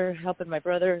I'm here helping my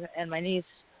brother and my niece,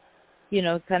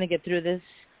 kind of get through this.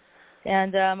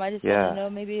 And I just want to know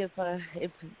maybe if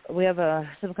we have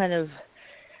some kind of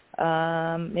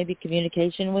maybe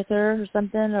communication with her or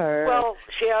something, or. Well,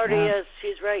 she already is.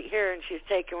 She's right here, and she's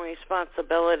taking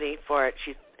responsibility for it.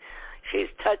 She's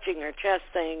touching her chest,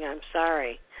 saying, "I'm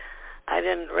sorry. I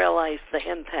didn't realize the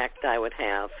impact I would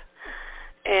have."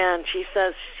 And she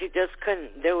says she just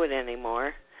couldn't do it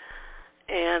anymore.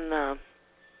 And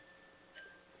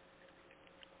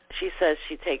she says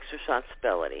she takes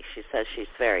responsibility. She says she's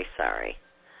very sorry.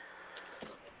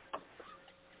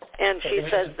 And she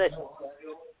says that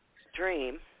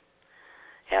dream.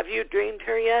 Have you dreamed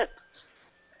her yet?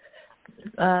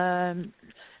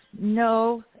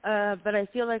 No, but I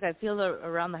feel her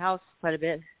around the house quite a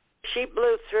bit. She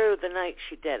blew through the night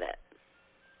she did it.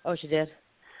 Oh, she did?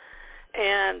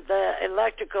 And the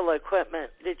electrical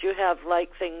equipment, did you have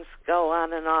things go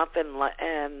on and off and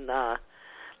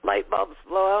light bulbs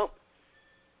blow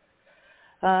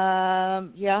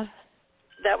out? Yeah.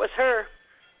 That was her.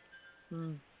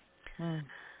 Mm.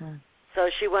 So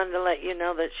she wanted to let you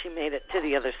know that she made it to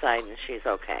the other side and she's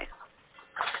okay.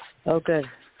 Oh, good.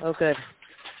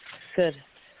 Good.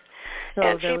 So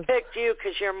and she picked you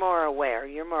because you're more aware.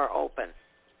 You're more open.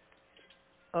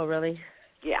 Oh, really?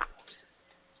 Yeah.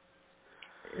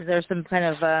 Is there some kind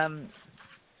of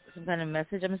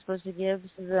message I'm supposed to give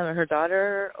to her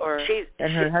daughter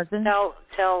and her husband?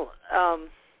 Tell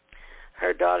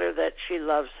her daughter that she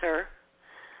loves her,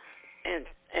 and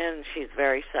she's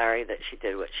very sorry that she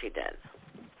did what she did.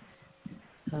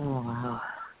 Oh, wow.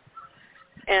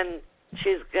 And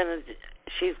she's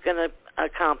gonna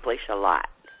accomplish a lot.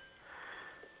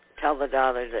 Tell the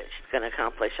daughter that she's gonna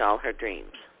accomplish all her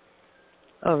dreams.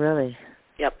 Oh, really?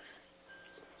 Yep.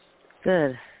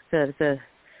 Good.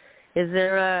 Is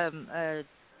there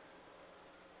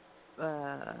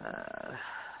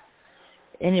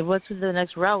what's the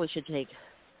next route we should take?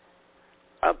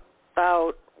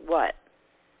 About what?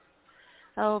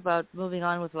 Oh, about moving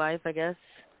on with life, I guess.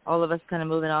 All of us kind of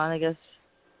moving on, I guess.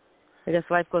 I guess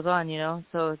life goes on,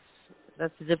 so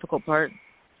that's the difficult part,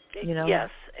 Yes,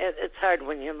 it's hard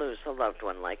when you lose a loved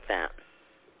one like that.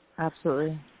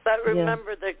 Absolutely. But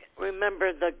remember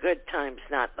the good times,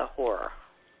 not the horror.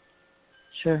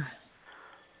 Sure.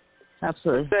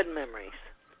 Absolutely. Good memories,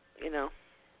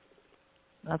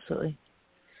 Absolutely.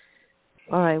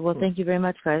 All right. Well, thank you very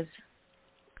much, guys.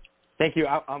 Thank you.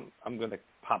 I'm going to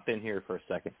pop in here for a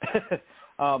second.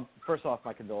 First off,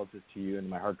 my condolences to you, and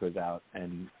my heart goes out.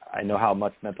 And I know how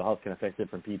much mental health can affect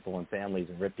different people and families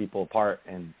and rip people apart.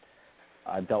 And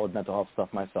I've dealt with mental health stuff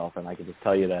myself, and I can just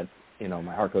tell you that,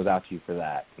 my heart goes out to you for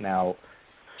that. Now,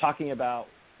 talking about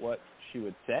what she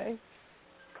would say,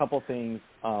 a couple things.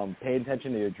 Pay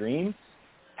attention to your dreams.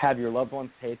 Have your loved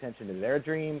ones pay attention to their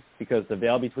dreams, because the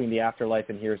veil between the afterlife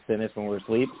and here is thinnest when we're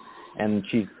asleep. And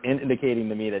she's indicating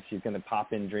to me that she's going to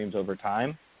pop in dreams over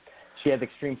time. She has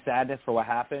extreme sadness for what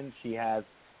happened. She has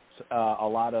a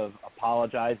lot of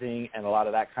apologizing and a lot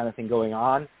of that kind of thing going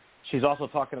on. She's also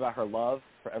talking about her love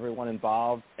for everyone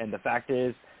involved. And the fact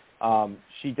is,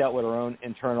 she dealt with her own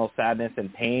internal sadness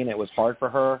and pain. It was hard for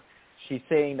her. She's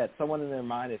saying that someone in their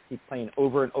mind is keep playing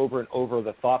over and over and over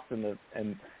the thoughts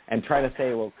and trying to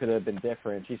say, well, could it have been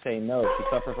different? She's saying no. She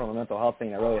suffered from a mental health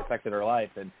thing that really affected her life,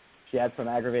 and she had some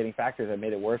aggravating factors that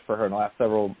made it worse for her in the last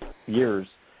several years,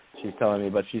 she's telling me.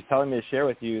 But she's telling me to share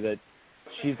with you that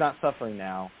she's not suffering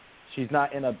now. She's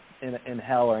not in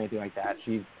hell or anything like that.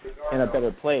 She's in a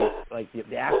better place, like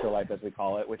the afterlife, as we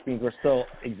call it, which means we're still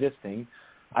existing.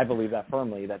 I believe that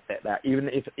firmly, that even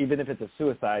if it's a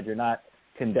suicide, you're not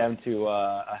condemned to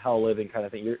a hell living kind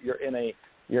of thing.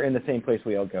 You're in the same place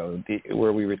we all go,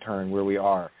 where we return, where we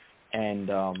are. And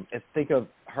think of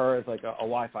her as like a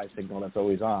Wi-Fi signal that's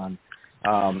always on.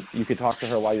 You could talk to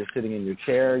her while you're sitting in your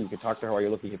chair. You could talk to her while you're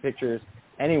looking at pictures.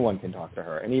 Anyone can talk to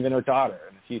her, and even her daughter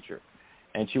in the future.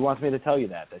 And she wants me to tell you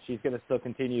that she's going to still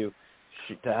continue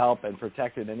to help and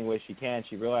protect her in any way she can.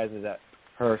 She realizes that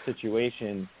her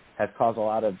situation has caused a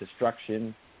lot of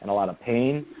destruction and a lot of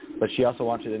pain, but she also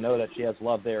wants you to know that she has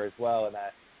love there as well, and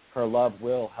that her love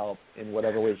will help in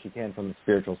whatever way she can from the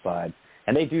spiritual side.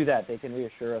 And they do that. They can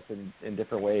reassure us in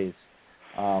different ways,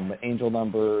 angel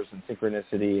numbers and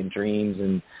synchronicity and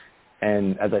dreams.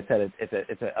 And as I said,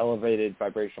 it's an elevated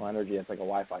vibrational energy. It's like a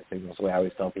Wi-Fi signal. That's the way I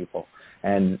always tell people.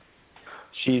 And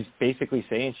she's basically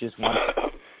saying she just wants,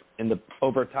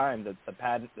 over time, the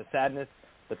sadness,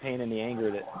 the pain, and the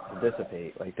anger to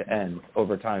dissipate, like to end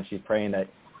over time. She's praying that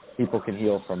people can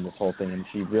heal from this whole thing, and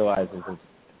she realizes it's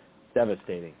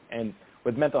devastating. And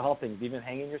with mental health things, even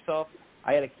hanging yourself,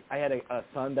 I had a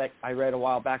son that I read a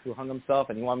while back who hung himself,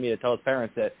 and he wanted me to tell his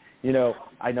parents that,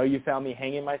 I know you found me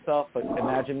hanging myself, but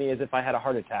imagine me as if I had a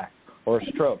heart attack or a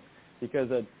stroke, because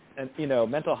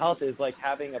mental health is like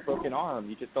having a broken arm.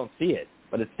 You just don't see it,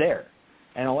 but it's there.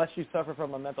 And unless you suffer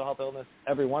from a mental health illness,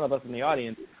 every one of us in the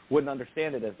audience wouldn't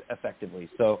understand it as effectively.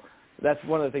 So that's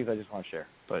one of the things I just want to share,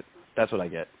 but that's what I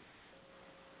get.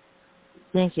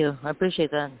 Thank you. I appreciate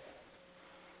that.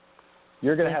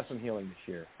 You're going to have some healing this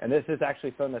year. And this is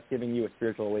actually something that's giving you a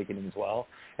spiritual awakening as well.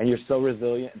 And you're so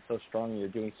resilient and so strong, and you're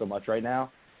doing so much right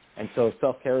now. And so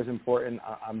self-care is important.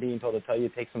 I'm being told to tell you,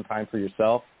 take some time for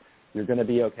yourself. You're going to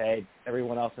be okay.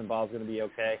 Everyone else involved is going to be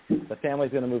okay. The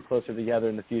family's going to move closer together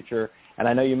in the future. And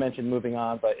I know you mentioned moving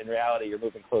on, but in reality, you're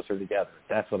moving closer together.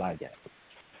 That's what I get.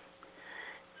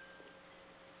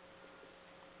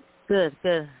 Good.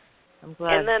 I'm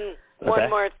glad. And then one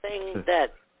more thing that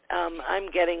I'm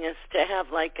getting is to have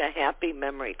like a happy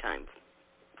memory time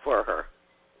for her.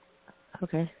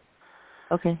 Okay.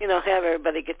 Have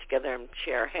everybody get together and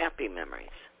share happy memories.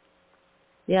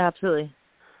 Yeah, absolutely.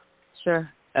 Sure.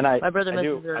 And my brother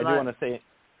misses her a lot. I do want to say,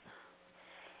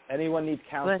 anyone needs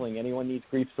counseling, anyone needs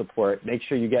grief support, make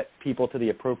sure you get people to the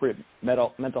appropriate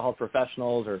mental health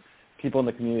professionals or people in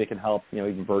the community that can help,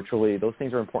 even virtually. Those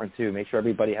things are important too. Make sure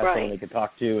everybody has someone they can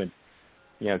talk to and,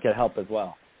 get help as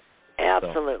well.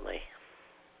 Absolutely.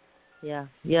 So.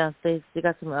 Yeah. They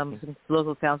got some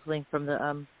local counseling from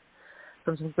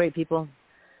some great people.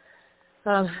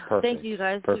 Thank you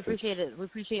guys. Perfect. We appreciate it. We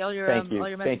appreciate all your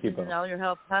messages and all your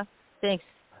help. Huh? Thanks.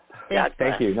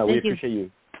 Thank you. No, we appreciate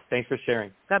you. Thanks for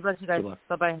sharing. God bless you guys.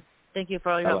 Bye-bye. Thank you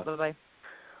for all your help. Bye-bye.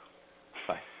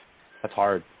 Bye. That's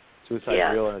hard. Suicide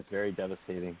is real, and it's very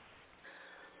devastating.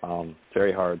 It's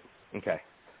very hard. Okay.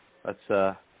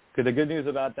 The good news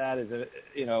about that is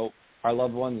that, our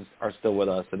loved ones are still with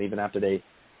us, and even after they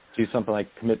do something like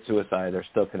commit suicide, they're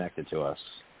still connected to us.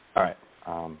 All right.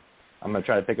 I'm going to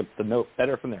try to pick up the note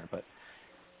better from there. But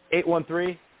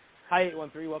 813, hi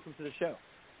 813, welcome to the show.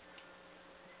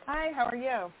 Hi, how are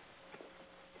you?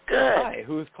 Good. Hi,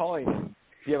 who's calling? Do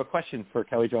you have a question for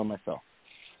Kelly Jo and myself?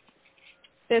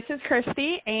 This is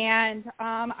Christy, and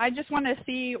I just want to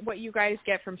see what you guys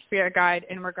get from Spirit Guide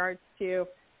in regards to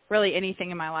really anything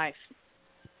in my life.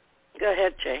 Go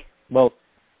ahead, Jay. Well,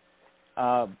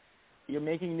 you're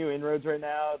making new inroads right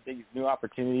now. These new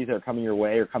opportunities that are coming your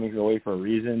way for a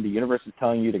reason. The universe is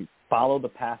telling you to follow the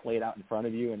path laid out in front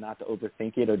of you and not to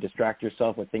overthink it or distract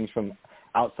yourself with things from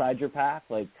outside your path.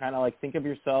 Like, kind of like think of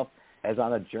yourself as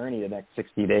on a journey the next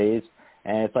 60 days.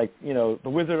 And it's like, the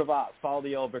Wizard of Oz, follow the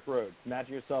yellow brick road.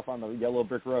 Imagine yourself on the yellow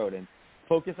brick road and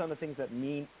focus on the things that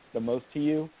mean the most to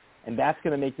you, and that's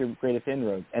going to make your greatest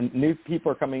inroads. And new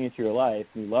people are coming into your life,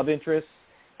 new love interests,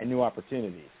 and new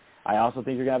opportunities. I also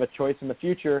think you're going to have a choice in the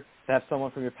future to have someone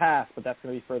from your past, but that's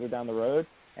going to be further down the road.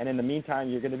 And in the meantime,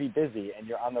 you're going to be busy, and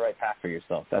you're on the right path for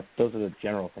yourself. Those are the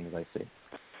general things I see.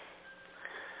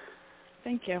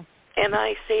 Thank you. And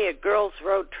I see a girls'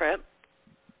 road trip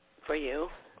for you,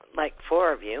 like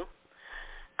 4 of you.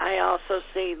 I also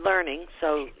see learning,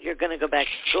 so you're going to go back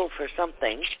to school for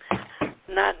something.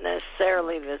 Not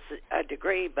necessarily a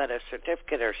degree, but a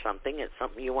certificate or something. It's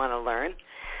something you want to learn.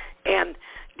 And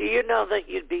do you know that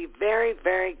you'd be very,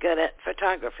 very good at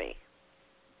photography?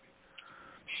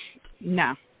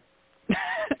 No.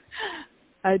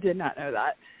 I did not know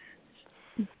that.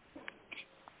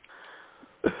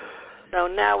 So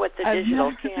now with the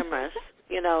digital cameras,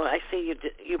 I see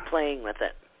you playing with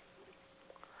it.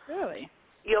 Really?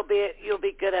 You'll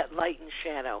be good at light and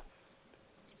shadow.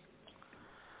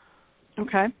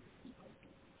 Okay.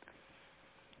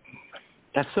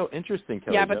 That's so interesting,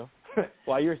 Kelly. Yeah, but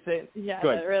while you're saying, yeah,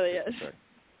 that really is.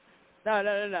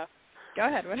 No. Go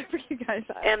ahead, whatever you guys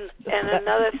have. And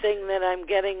another thing that I'm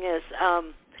getting is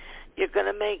you're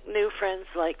going to make new friends,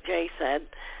 like Jay said,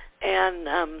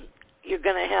 and you're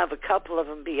going to have a couple of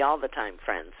them be all the time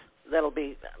friends. That'll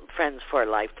be friends for a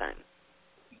lifetime.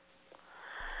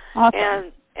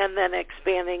 Awesome. And then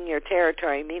expanding your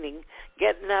territory, meaning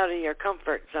getting out of your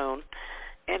comfort zone,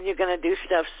 and you're going to do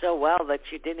stuff so well that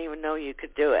you didn't even know you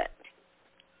could do it.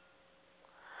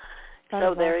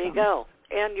 So there you go.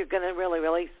 And you're going to really,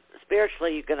 really,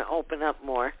 spiritually, you're going to open up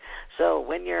more. So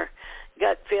when your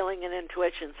gut feeling and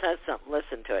intuition says something,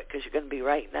 listen to it, because you're going to be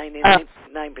right 99%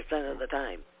 of the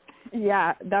time.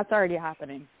 Yeah, that's already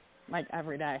happening, like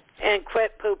every day. And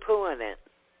quit poo-pooing it.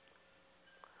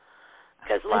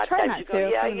 Because a lot of times you go,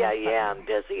 I'm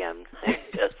busy.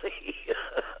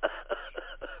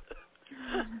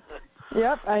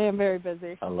 Yep, I am very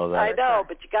busy. I love that. I know,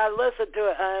 but you got to listen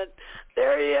to it.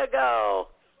 There you go.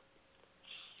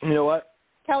 You know what?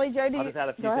 Kelly Jo, I'll just add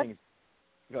a few things.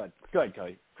 Go ahead,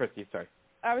 Kelly. Christy, sorry.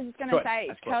 I was just going to say,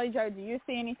 Kelly Jo, do you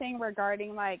see anything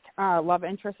regarding, love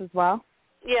interest as well?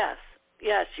 Yes,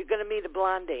 you're going to meet a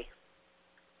blondie.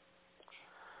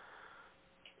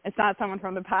 It's not someone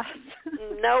from the past.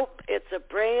 Nope, it's a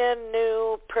brand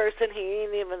new person. He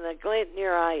ain't even a glint in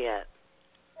your eye yet.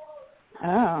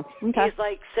 Oh, okay. He's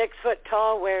like 6 foot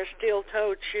tall, wears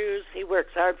steel-toed shoes. He works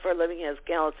hard for a living, has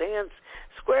callous hands,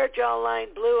 square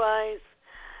jawline, blue eyes,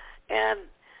 and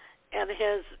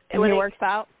his. And he works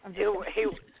out.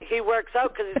 He works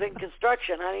out because he's in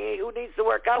construction, honey. Who needs to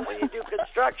work out when you do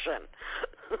construction?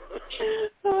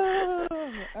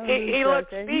 He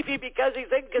looks beefy because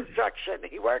he's in construction.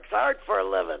 He works hard for a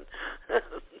living.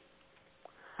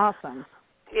 Awesome.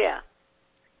 Yeah.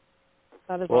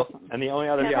 That is awesome. And the only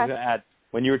other thing I was going to add,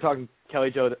 when you were talking to Kelly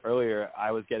Jo earlier,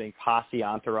 I was getting posse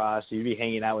entourage. So you'd be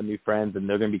hanging out with new friends, and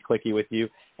they're going to be cliquey with you.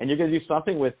 And you're going to do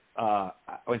something with,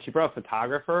 when she brought a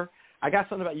photographer, I got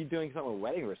something about you doing something with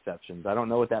wedding receptions. I don't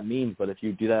know what that means, but if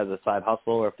you do that as a side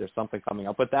hustle or if there's something coming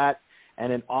up with that.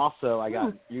 And then also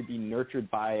you'd be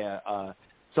nurtured by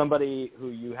somebody who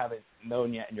you haven't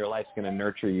known yet in your life is going to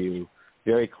nurture you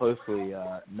very closely,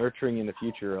 nurturing in the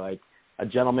future, like a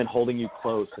gentleman holding you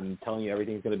close and telling you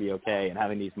everything's going to be okay and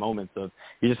having these moments of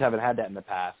you just haven't had that in the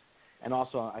past. And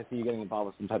also I see you getting involved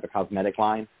with some type of cosmetic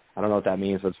line. I don't know what that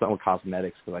means, but it's something with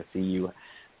cosmetics because I see you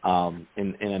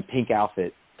in a pink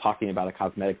outfit talking about a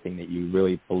cosmetic thing that you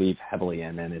really believe heavily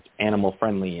in, and it's animal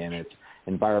friendly and it's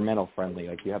environmental friendly.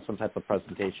 Like you have some type of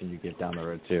presentation you give down the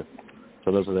road too.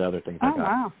 So those are the other things I got.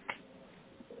 Wow.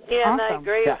 Yeah, awesome. And I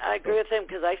agree. Yeah. I agree with him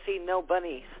because I see no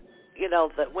bunnies. You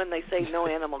know that when they say no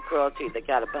animal cruelty, they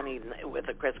got a bunny with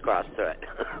a crisscross through it.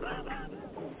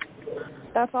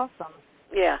 That's awesome.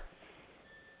 Yeah.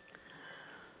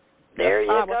 There you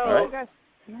go. Well, you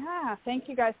guys, thank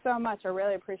you guys so much. I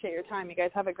really appreciate your time. You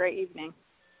guys have a great evening.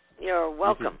 You're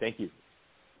welcome. Thank you.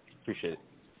 Appreciate it.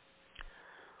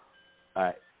 All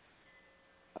right.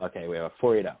 Okay, we have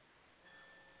 480.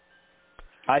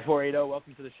 Hi, 480.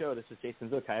 Welcome to the show. This is Jason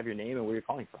Zook. I have your name and where you're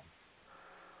calling from.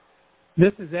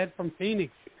 This is Ed from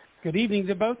Phoenix. Good evening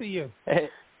to both of you. Hey.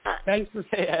 Thanks for.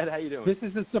 Hey, Ed. How you doing? This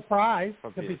is a surprise,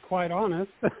 to be quite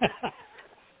honest.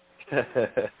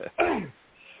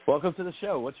 Welcome to the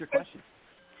show. What's your question?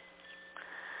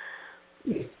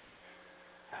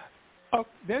 Oh,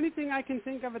 the only thing I can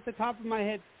think of at the top of my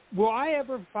head, will I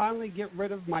ever finally get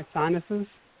rid of my sinuses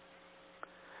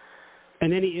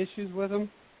and any issues with them?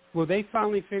 Will they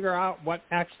finally figure out what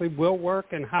actually will work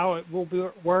and how it will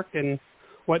work and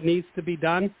what needs to be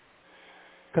done?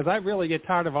 Because I really get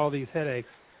tired of all these headaches.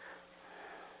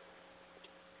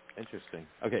 Interesting.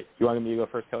 Okay, you want me to go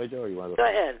first, Kelly Jo, or you want to go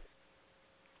ahead?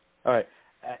 All right.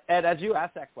 Ed, as you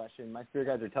asked that question, my spirit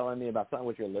guides are telling me about something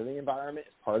with your living environment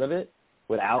is part of it,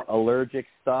 without allergic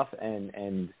stuff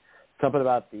and something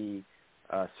about the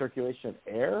circulation of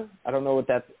air. I don't know if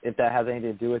that has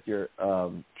anything to do with your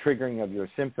triggering of your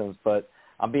symptoms, but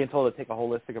I'm being told to take a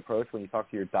holistic approach when you talk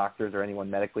to your doctors or anyone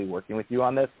medically working with you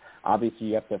on this. Obviously,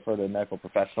 you have to defer to medical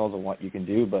professionals on what you can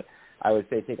do, but I would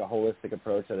say take a holistic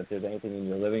approach that if there's anything in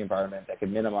your living environment that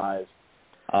can minimize,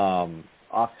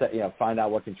 offset, find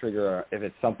out what can trigger, or if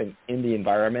it's something in the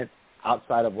environment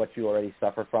outside of what you already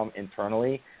suffer from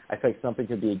internally. I think something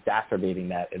could be exacerbating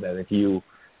that, and that if you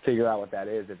figure out what that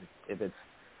is, if it's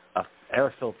an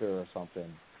air filter or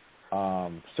something,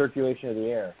 circulation of the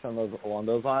air, some of those along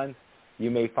those lines, you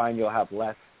may find you'll have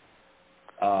less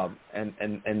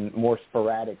and more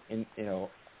sporadic,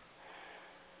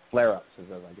 flare-ups, as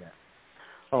I guess.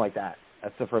 Something like that.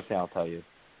 That's the first thing I'll tell you.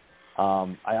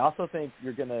 I also think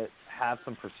you're going to have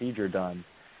some procedure done.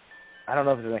 I don't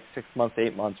know if it's the next 6 months,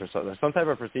 8 months or so. There's some type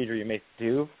of procedure you may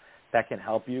do that can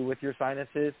help you with your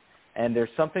sinuses. And there's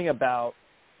something about,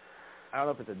 I don't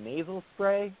know if it's a nasal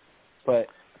spray, but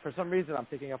for some reason I'm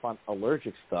picking up on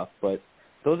allergic stuff. But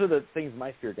those are the things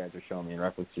my spirit guides are showing me in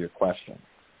reference to your question.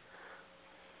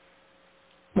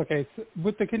 Okay, so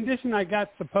with the condition I got,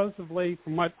 supposedly,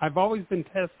 from what I've always been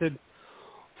tested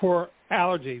for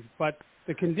allergies, but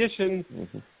the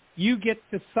condition, you get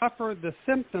to suffer the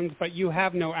symptoms, but you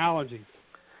have no allergies.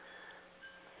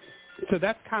 So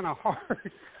that's kind of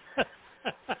hard.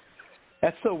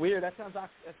 That's so weird. That sounds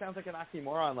like an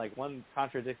oxymoron. Like one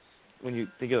contradicts when you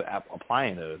think of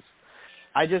applying those.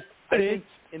 I think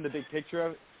in the big picture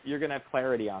of it, you're going to have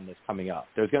clarity on this coming up.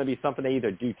 There's going to be something they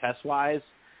either do test-wise,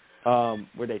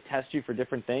 where they test you for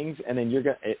different things, and then you're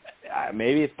going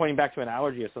maybe it's pointing back to an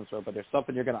allergy of some sort, but there's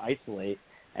something you're going to isolate,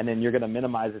 and then you're going to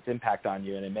minimize its impact on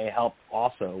you, and it may help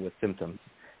also with symptoms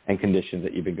and conditions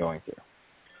that you've been going through.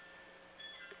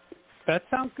 That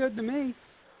sounds good to me.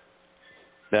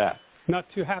 Yeah. Not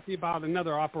too happy about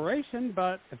another operation,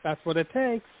 but if that's what it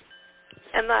takes.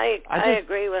 And I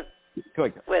agree with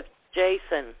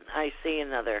Jason. I see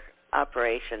another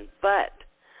operation, but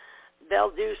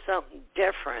they'll do something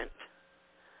different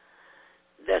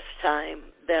this time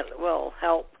that will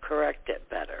help correct it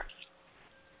better.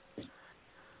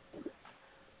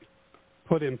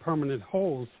 Put in permanent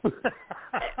holes.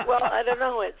 Well, I don't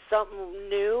know. It's something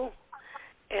new,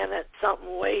 and it's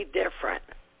something way different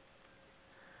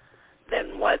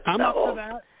than what the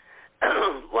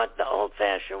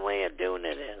old-fashioned way of doing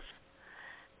it is.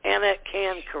 And it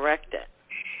can correct it.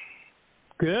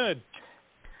 Good.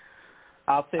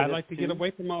 I'd like to get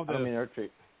away from all this.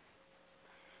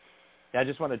 I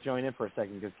just want to join in for a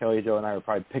second because Kelly, Joe, and I are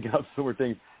probably picking up some more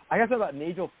things. I got something about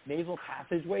nasal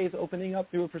passageways opening up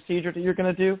through a procedure that you're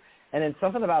going to do, and then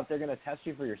something about they're going to test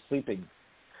you for your sleeping,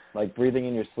 like breathing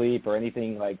in your sleep or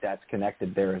anything like that's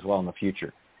connected there as well in the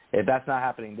future. If that's not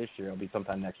happening this year, it'll be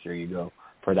sometime next year you go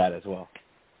for that as well.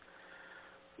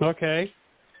 Okay.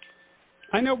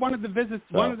 I know one of the visits,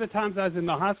 one of the times I was in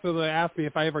the hospital, they asked me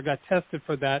if I ever got tested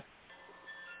for that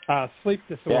sleep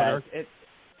disorder. Yeah,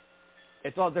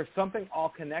 it's all, there's something all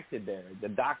connected there. The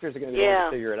doctors are going to be able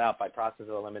to figure it out by process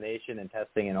of elimination and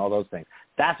testing and all those things.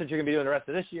 That's what you're going to be doing the rest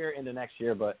of this year into next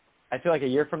year. But I feel like a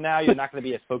year from now, you're not going to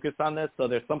be as focused on this. So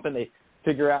there's something they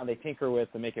figure out and they tinker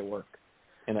with to make it work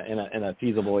in a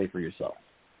feasible way for yourself.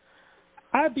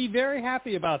 I'd be very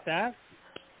happy about that.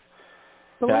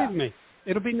 Believe me,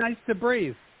 it'll be nice to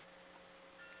breathe.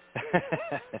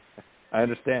 I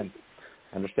understand.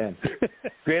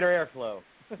 Greater airflow.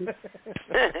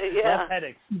 Less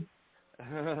headaches.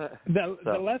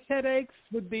 The less headaches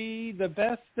would be the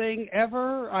best thing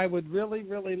ever. I would really,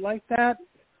 really like that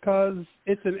because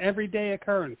it's an everyday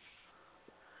occurrence.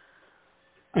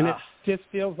 And it just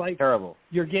feels like terrible.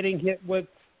 You're getting hit with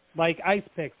like ice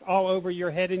picks all over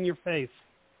your head and your face.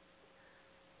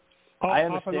 I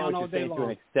understand what you're saying to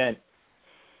an extent.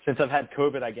 Since I've had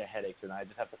COVID, I get headaches, and I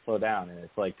just have to slow down, and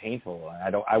it's like painful.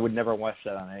 I would never wish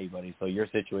that on anybody. So your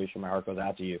situation, my heart goes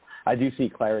out to you. I do see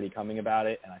clarity coming about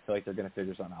it, and I feel like they're going to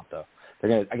figure something out, though.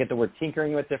 I get the word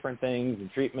tinkering with different things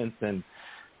and treatments and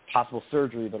possible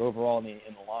surgery, but overall, in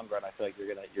the long run, I feel like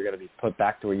you're gonna be put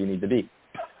back to where you need to be,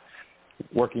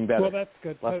 working better. Well, that's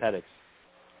good. Less headaches.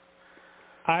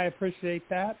 I appreciate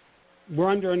that. We're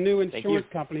under a new insurance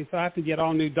company, so I have to get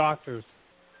all new doctors.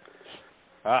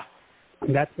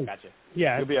 Gotcha.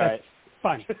 Yeah, you'll be all right.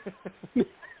 Fun.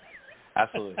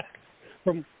 Absolutely.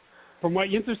 From what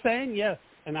you're saying, yes,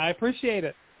 and I appreciate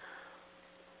it.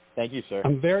 Thank you, sir.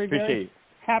 I'm very, appreciate very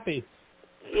happy.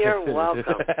 You're welcome.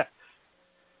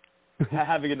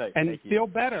 Have a good night. And Thank you. Feel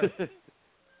better.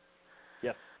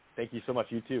 Yes. Thank you so much.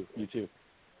 You too. You too.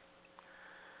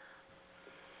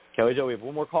 Kelly Jo, we have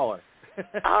one more caller.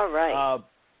 All right.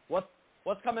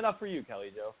 What's coming up for you,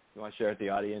 Kelly Jo? You want to share with the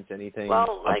audience anything?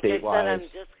 Well, like I said, update-wise? I'm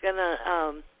just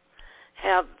gonna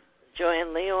have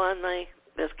Joanne Leo on my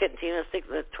Biscuit and Tina Stick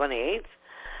the 28th,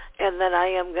 and then I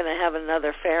am gonna have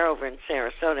another fair over in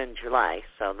Sarasota in July,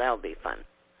 so that'll be fun.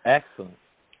 Excellent.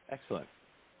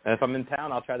 And if I'm in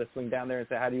town, I'll try to swing down there and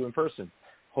say hi to you in person.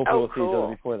 Hopefully we'll see each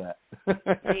other before that.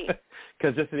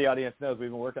 Because just so the audience knows, we've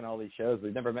been working on all these shows.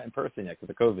 We've never met in person yet because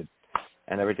of COVID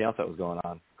and everything else that was going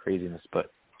on. Craziness.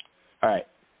 But, all right,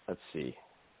 let's see.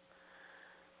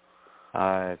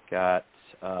 I've got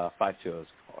 520's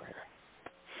caller here.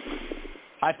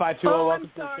 Hi, 520.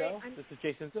 Welcome to the show. This is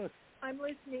Jason Zook. I'm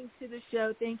listening to the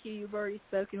show. Thank you. You've already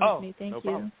spoken with me. Thank you.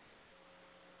 Problem.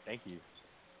 Thank you.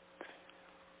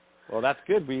 Well, that's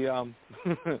good. We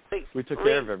took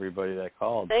care of everybody that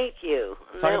called. Thank you.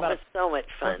 That was so much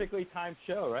fun. Perfectly timed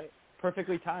show, right?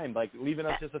 Perfectly timed. Like leaving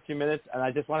us just a few minutes, and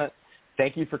I just want to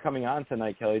thank you for coming on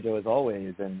tonight, Kelly Jo, as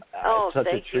always. And it's such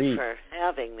thank a treat. You for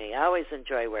having me. I always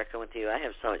enjoy working with you. I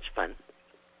have so much fun.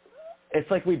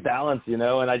 It's like we balance, and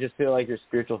I just feel like you're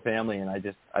spiritual family, and I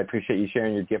appreciate you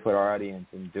sharing your gift with our audience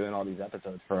and doing all these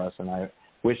episodes for us. And I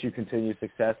wish you continued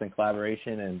success and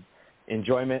collaboration and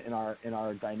enjoyment in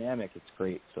our dynamic. It's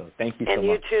great. So thank you so much. And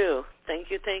you too. Thank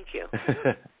you.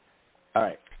 All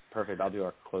right. Perfect. I'll do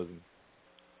our closing.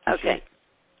 Okay.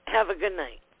 Have a good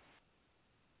night.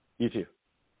 You too.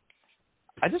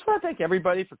 I just want to thank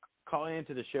everybody for calling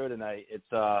into the show tonight.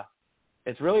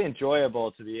 It's really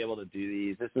enjoyable to be able to do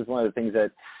these. This is one of the things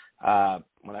that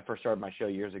when I first started my show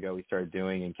years ago, we started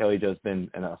doing, and Kelly Jo's been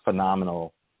a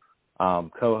phenomenal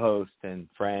co-host and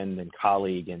friend and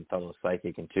colleague and fellow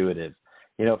psychic intuitive.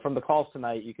 From the calls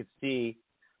tonight, you could see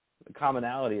the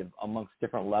commonality amongst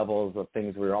different levels of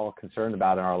things we're all concerned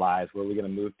about in our lives. Where are we going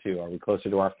to move to? Are we closer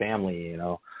to our family?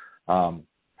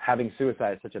 Having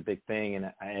suicide is such a big thing,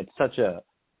 and it's such a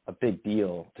big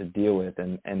deal to deal with.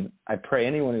 And I pray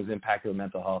anyone who's impacted with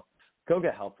mental health, go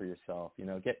get help for yourself.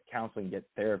 Get counseling, get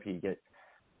therapy,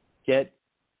 get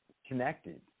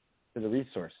connected to the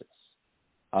resources.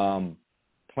 20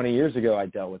 years ago, I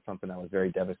dealt with something that was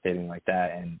very devastating like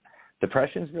that, and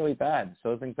depression is really bad.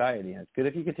 So is anxiety, and it's good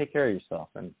if you can take care of yourself.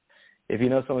 And if you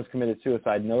know someone's committed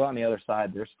suicide, know on the other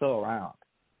side they're still around.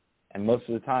 And most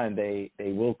of the time, they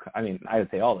will. I would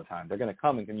say all the time, they're going to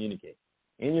come and communicate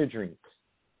in your dreams,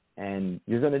 and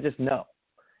you're going to just know.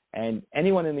 And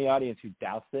anyone in the audience who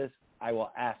doubts this, I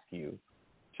will ask you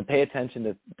to pay attention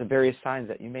to the various signs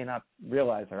that you may not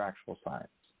realize are actual signs.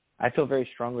 I feel very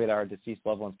strongly that our deceased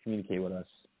loved ones communicate with us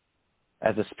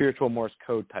as a spiritual Morse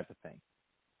code type of thing.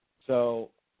 So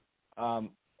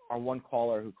our one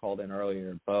caller who called in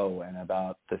earlier, Bo, and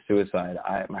about the suicide,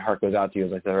 my heart goes out to you,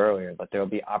 as I said earlier, but there will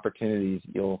be opportunities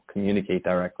you'll communicate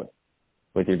directly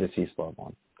with your deceased loved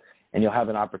one. And you'll have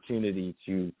an opportunity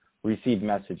to receive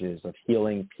messages of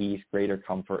healing, peace, greater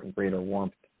comfort, and greater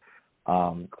warmth,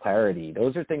 clarity.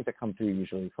 Those are things that come through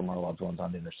usually from our loved ones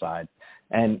on the other side.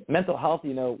 And mental health,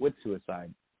 with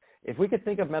suicide, if we could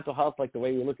think of mental health like the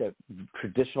way we look at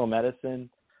traditional medicine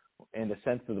in the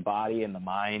sense of the body and the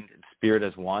mind and spirit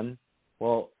as one,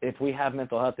 well, if we have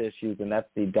mental health issues and that's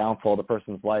the downfall of the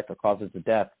person's life or causes the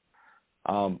death,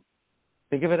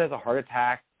 think of it as a heart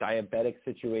attack, diabetic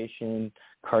situation,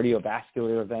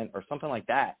 cardiovascular event, or something like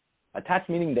that. Attach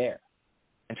meaning there.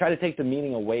 And try to take the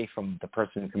meaning away from the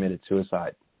person who committed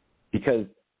suicide. Because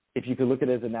if you could look at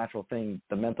it as a natural thing,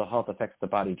 the mental health affects the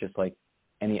body just like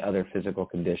any other physical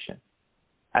condition.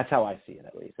 That's how I see it,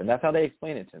 at least. And that's how they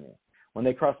explain it to me. When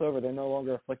they cross over, they're no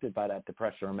longer afflicted by that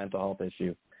depression or mental health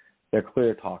issue. They're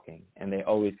clear talking, and they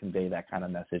always convey that kind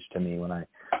of message to me when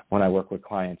I work with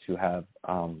clients who have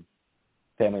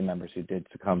family members who did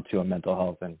succumb to a mental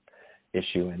health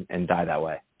issue and die that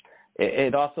way.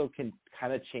 It also can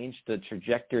kind of change the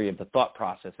trajectory of the thought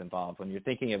process involved. When you're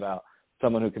thinking about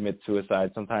someone who commits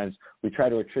suicide, sometimes we try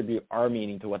to attribute our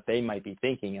meaning to what they might be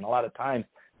thinking, and a lot of times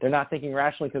they're not thinking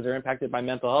rationally because they're impacted by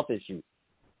mental health issues,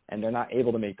 and they're not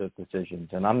able to make those decisions.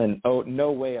 And I'm in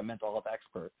no way a mental health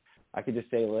expert. I could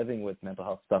just say, living with mental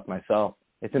health stuff myself,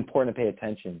 it's important to pay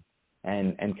attention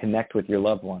and connect with your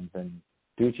loved ones and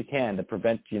do what you can to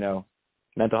prevent, mental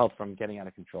health from getting out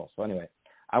of control. So anyway,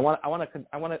 I want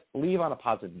to leave on a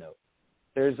positive note.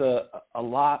 there's a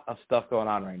lot of stuff going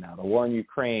on right now. The war in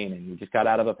Ukraine, and we just got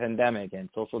out of a pandemic, and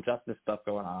social justice stuff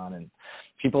going on, and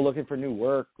people looking for new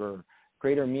work or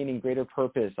greater meaning, greater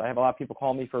purpose. I have a lot of people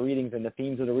call me for readings, and the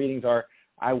themes of the readings are,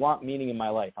 I want meaning in my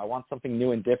life. I want something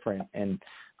new and different. And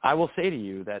I will say to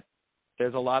you that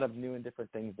there's a lot of new and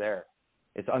different things there.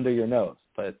 It's under your nose.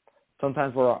 But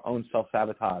sometimes we're our own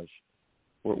self-sabotage.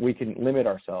 We can limit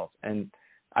ourselves. And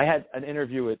I had an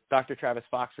interview with Dr. Travis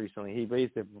Fox recently. He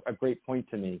raised a great point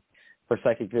to me for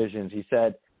Psychic Visions. He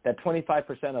said that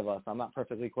 25% of us, I'm not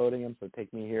perfectly quoting him, so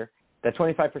take me here, that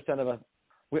 25% of us,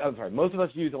 most of us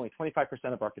use only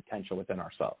 25% of our potential within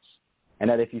ourselves. And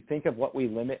that if you think of what we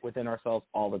limit within ourselves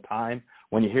all the time,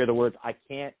 when you hear the words, I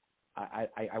can't,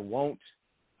 I won't,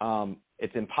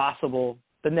 it's impossible,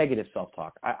 the negative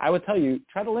self-talk, I would tell you,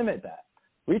 try to limit that.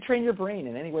 Retrain your brain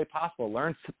in any way possible.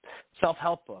 Learn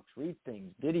self-help books, read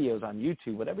things, videos on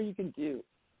YouTube, whatever you can do.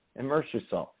 Immerse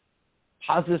yourself.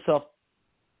 Positive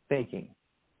self-thinking.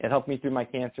 It helped me through my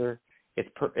cancer.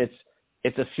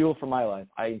 It's a fuel for my life.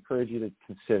 I encourage you to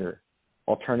consider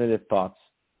alternative thoughts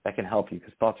that can help you,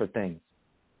 because thoughts are things.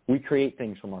 We create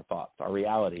things from our thoughts, our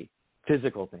reality,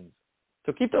 physical things.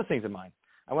 So keep those things in mind.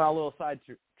 I went on a little side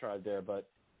drive there, but,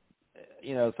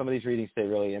 some of these readings today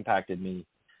really impacted me.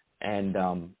 And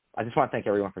I just want to thank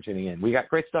everyone for tuning in. We got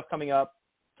great stuff coming up.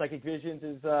 Psychic Visions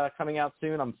is coming out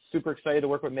soon. I'm super excited to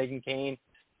work with Megan Kane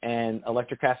and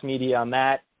Electrocast Media on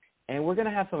that. And we're going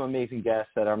to have some amazing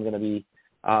guests that I'm going to be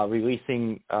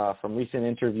releasing from recent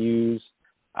interviews.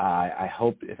 I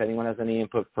hope if anyone has any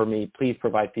input for me, please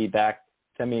provide feedback.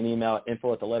 Send me an email at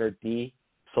info@D,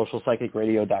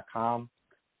 socialpsychicradio.com.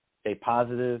 Stay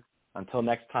positive. Until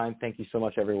next time, thank you so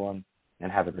much, everyone,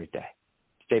 and have a great day.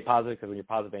 Stay positive, because when you're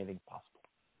positive, anything's possible.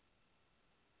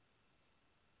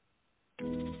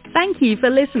 Thank you for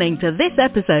listening to this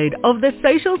episode of the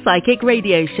Social Psychic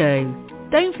Radio Show.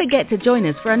 Don't forget to join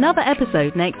us for another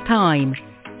episode next time.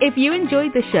 If you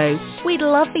enjoyed the show, we'd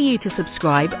love for you to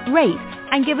subscribe, rate,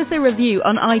 and give us a review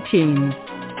on iTunes.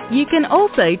 You can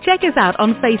also check us out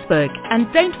on Facebook, and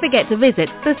don't forget to visit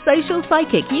the Social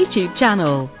Psychic YouTube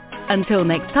channel. Until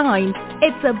next time,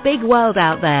 it's a big world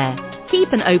out there.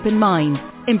 Keep an open mind,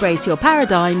 embrace your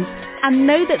paradigms, and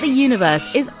know that the universe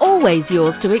is always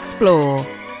yours to explore.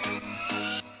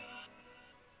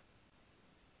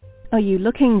 Are you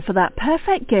looking for that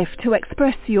perfect gift to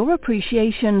express your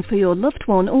appreciation for your loved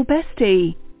one or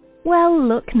bestie? Well,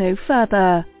 look no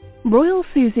further. Royal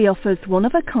Susie offers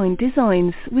one-of-a-kind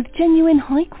designs with genuine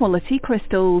high-quality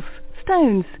crystals,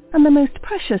 stones, and the most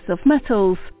precious of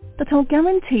metals that are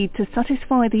guaranteed to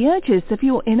satisfy the urges of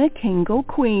your inner king or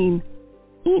queen.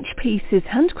 Each piece is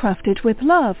handcrafted with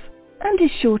love and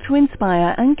is sure to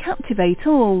inspire and captivate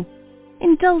all.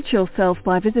 Indulge yourself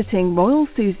by visiting Royal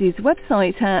Susie's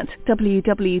website at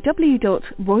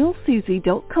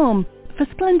www.royalsusie.com for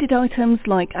splendid items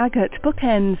like agate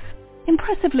bookends,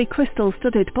 impressively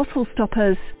crystal-studded bottle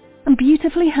stoppers, and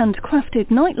beautifully handcrafted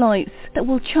nightlights that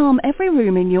will charm every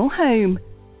room in your home.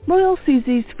 Royal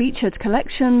Susie's featured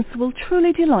collections will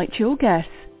truly delight your guests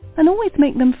and always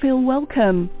make them feel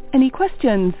welcome. Any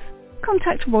questions?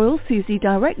 Contact Royal Susie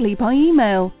directly by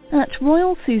email at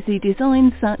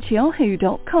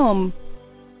royalsusiedesigns@yahoo.com.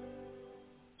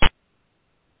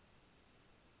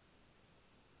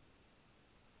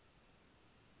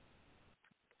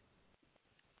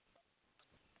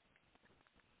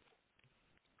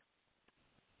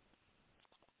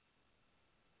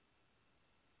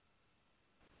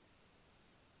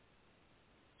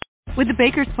 With the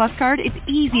Baker's Plus card, it's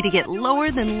easy to get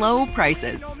lower than low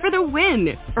prices for the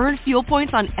win. Earn fuel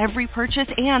points on every purchase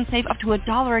and save up to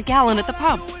 $1 a gallon at the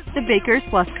pump. The Baker's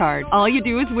Plus card. All you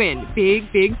do is win. Big,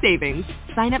 big savings.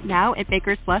 Sign up now at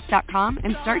bakersplus.com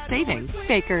and start saving.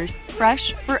 Baker's.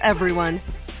 Fresh for everyone.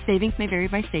 Savings may vary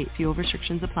by state. Fuel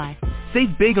restrictions apply.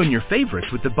 Save big on your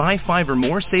favorites with the Buy 5 or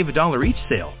More, Save $1 each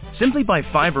sale. Simply buy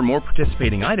 5 or more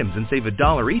participating items and save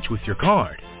 $1 each with your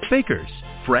card. Baker's.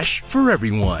 Fresh for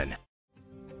everyone.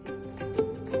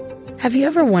 Have you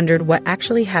ever wondered what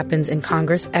actually happens in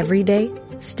Congress every day?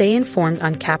 Stay informed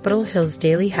on Capitol Hill's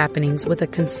daily happenings with a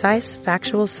concise,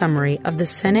 factual summary of the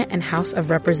Senate and House of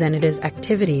Representatives'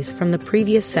 activities from the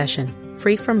previous session,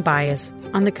 free from bias,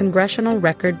 on the Congressional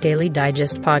Record Daily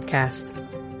Digest podcast.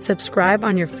 Subscribe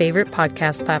on your favorite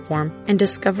podcast platform and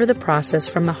discover the process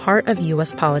from the heart of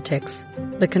U.S. politics.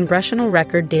 The Congressional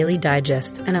Record Daily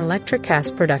Digest, an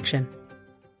Electrocast production.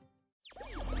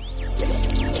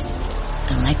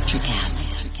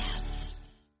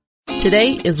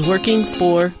 Today is working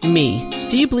for me.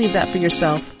 Do you believe that for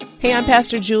yourself? Hey, I'm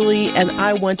Pastor Julie, and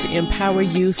I want to empower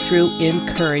you through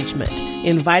encouragement.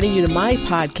 Inviting you to my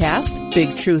podcast,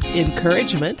 Big Truth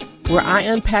Encouragement, where I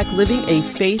unpack living a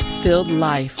faith-filled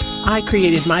life. I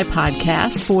created my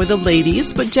podcast for the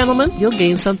ladies, but gentlemen, you'll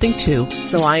gain something too.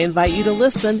 So I invite you to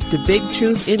listen to Big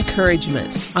Truth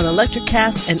Encouragement on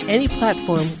Electricast and any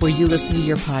platform where you listen to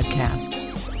your podcast.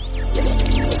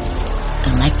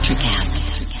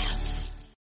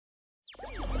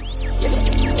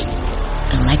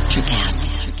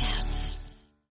 Electricast.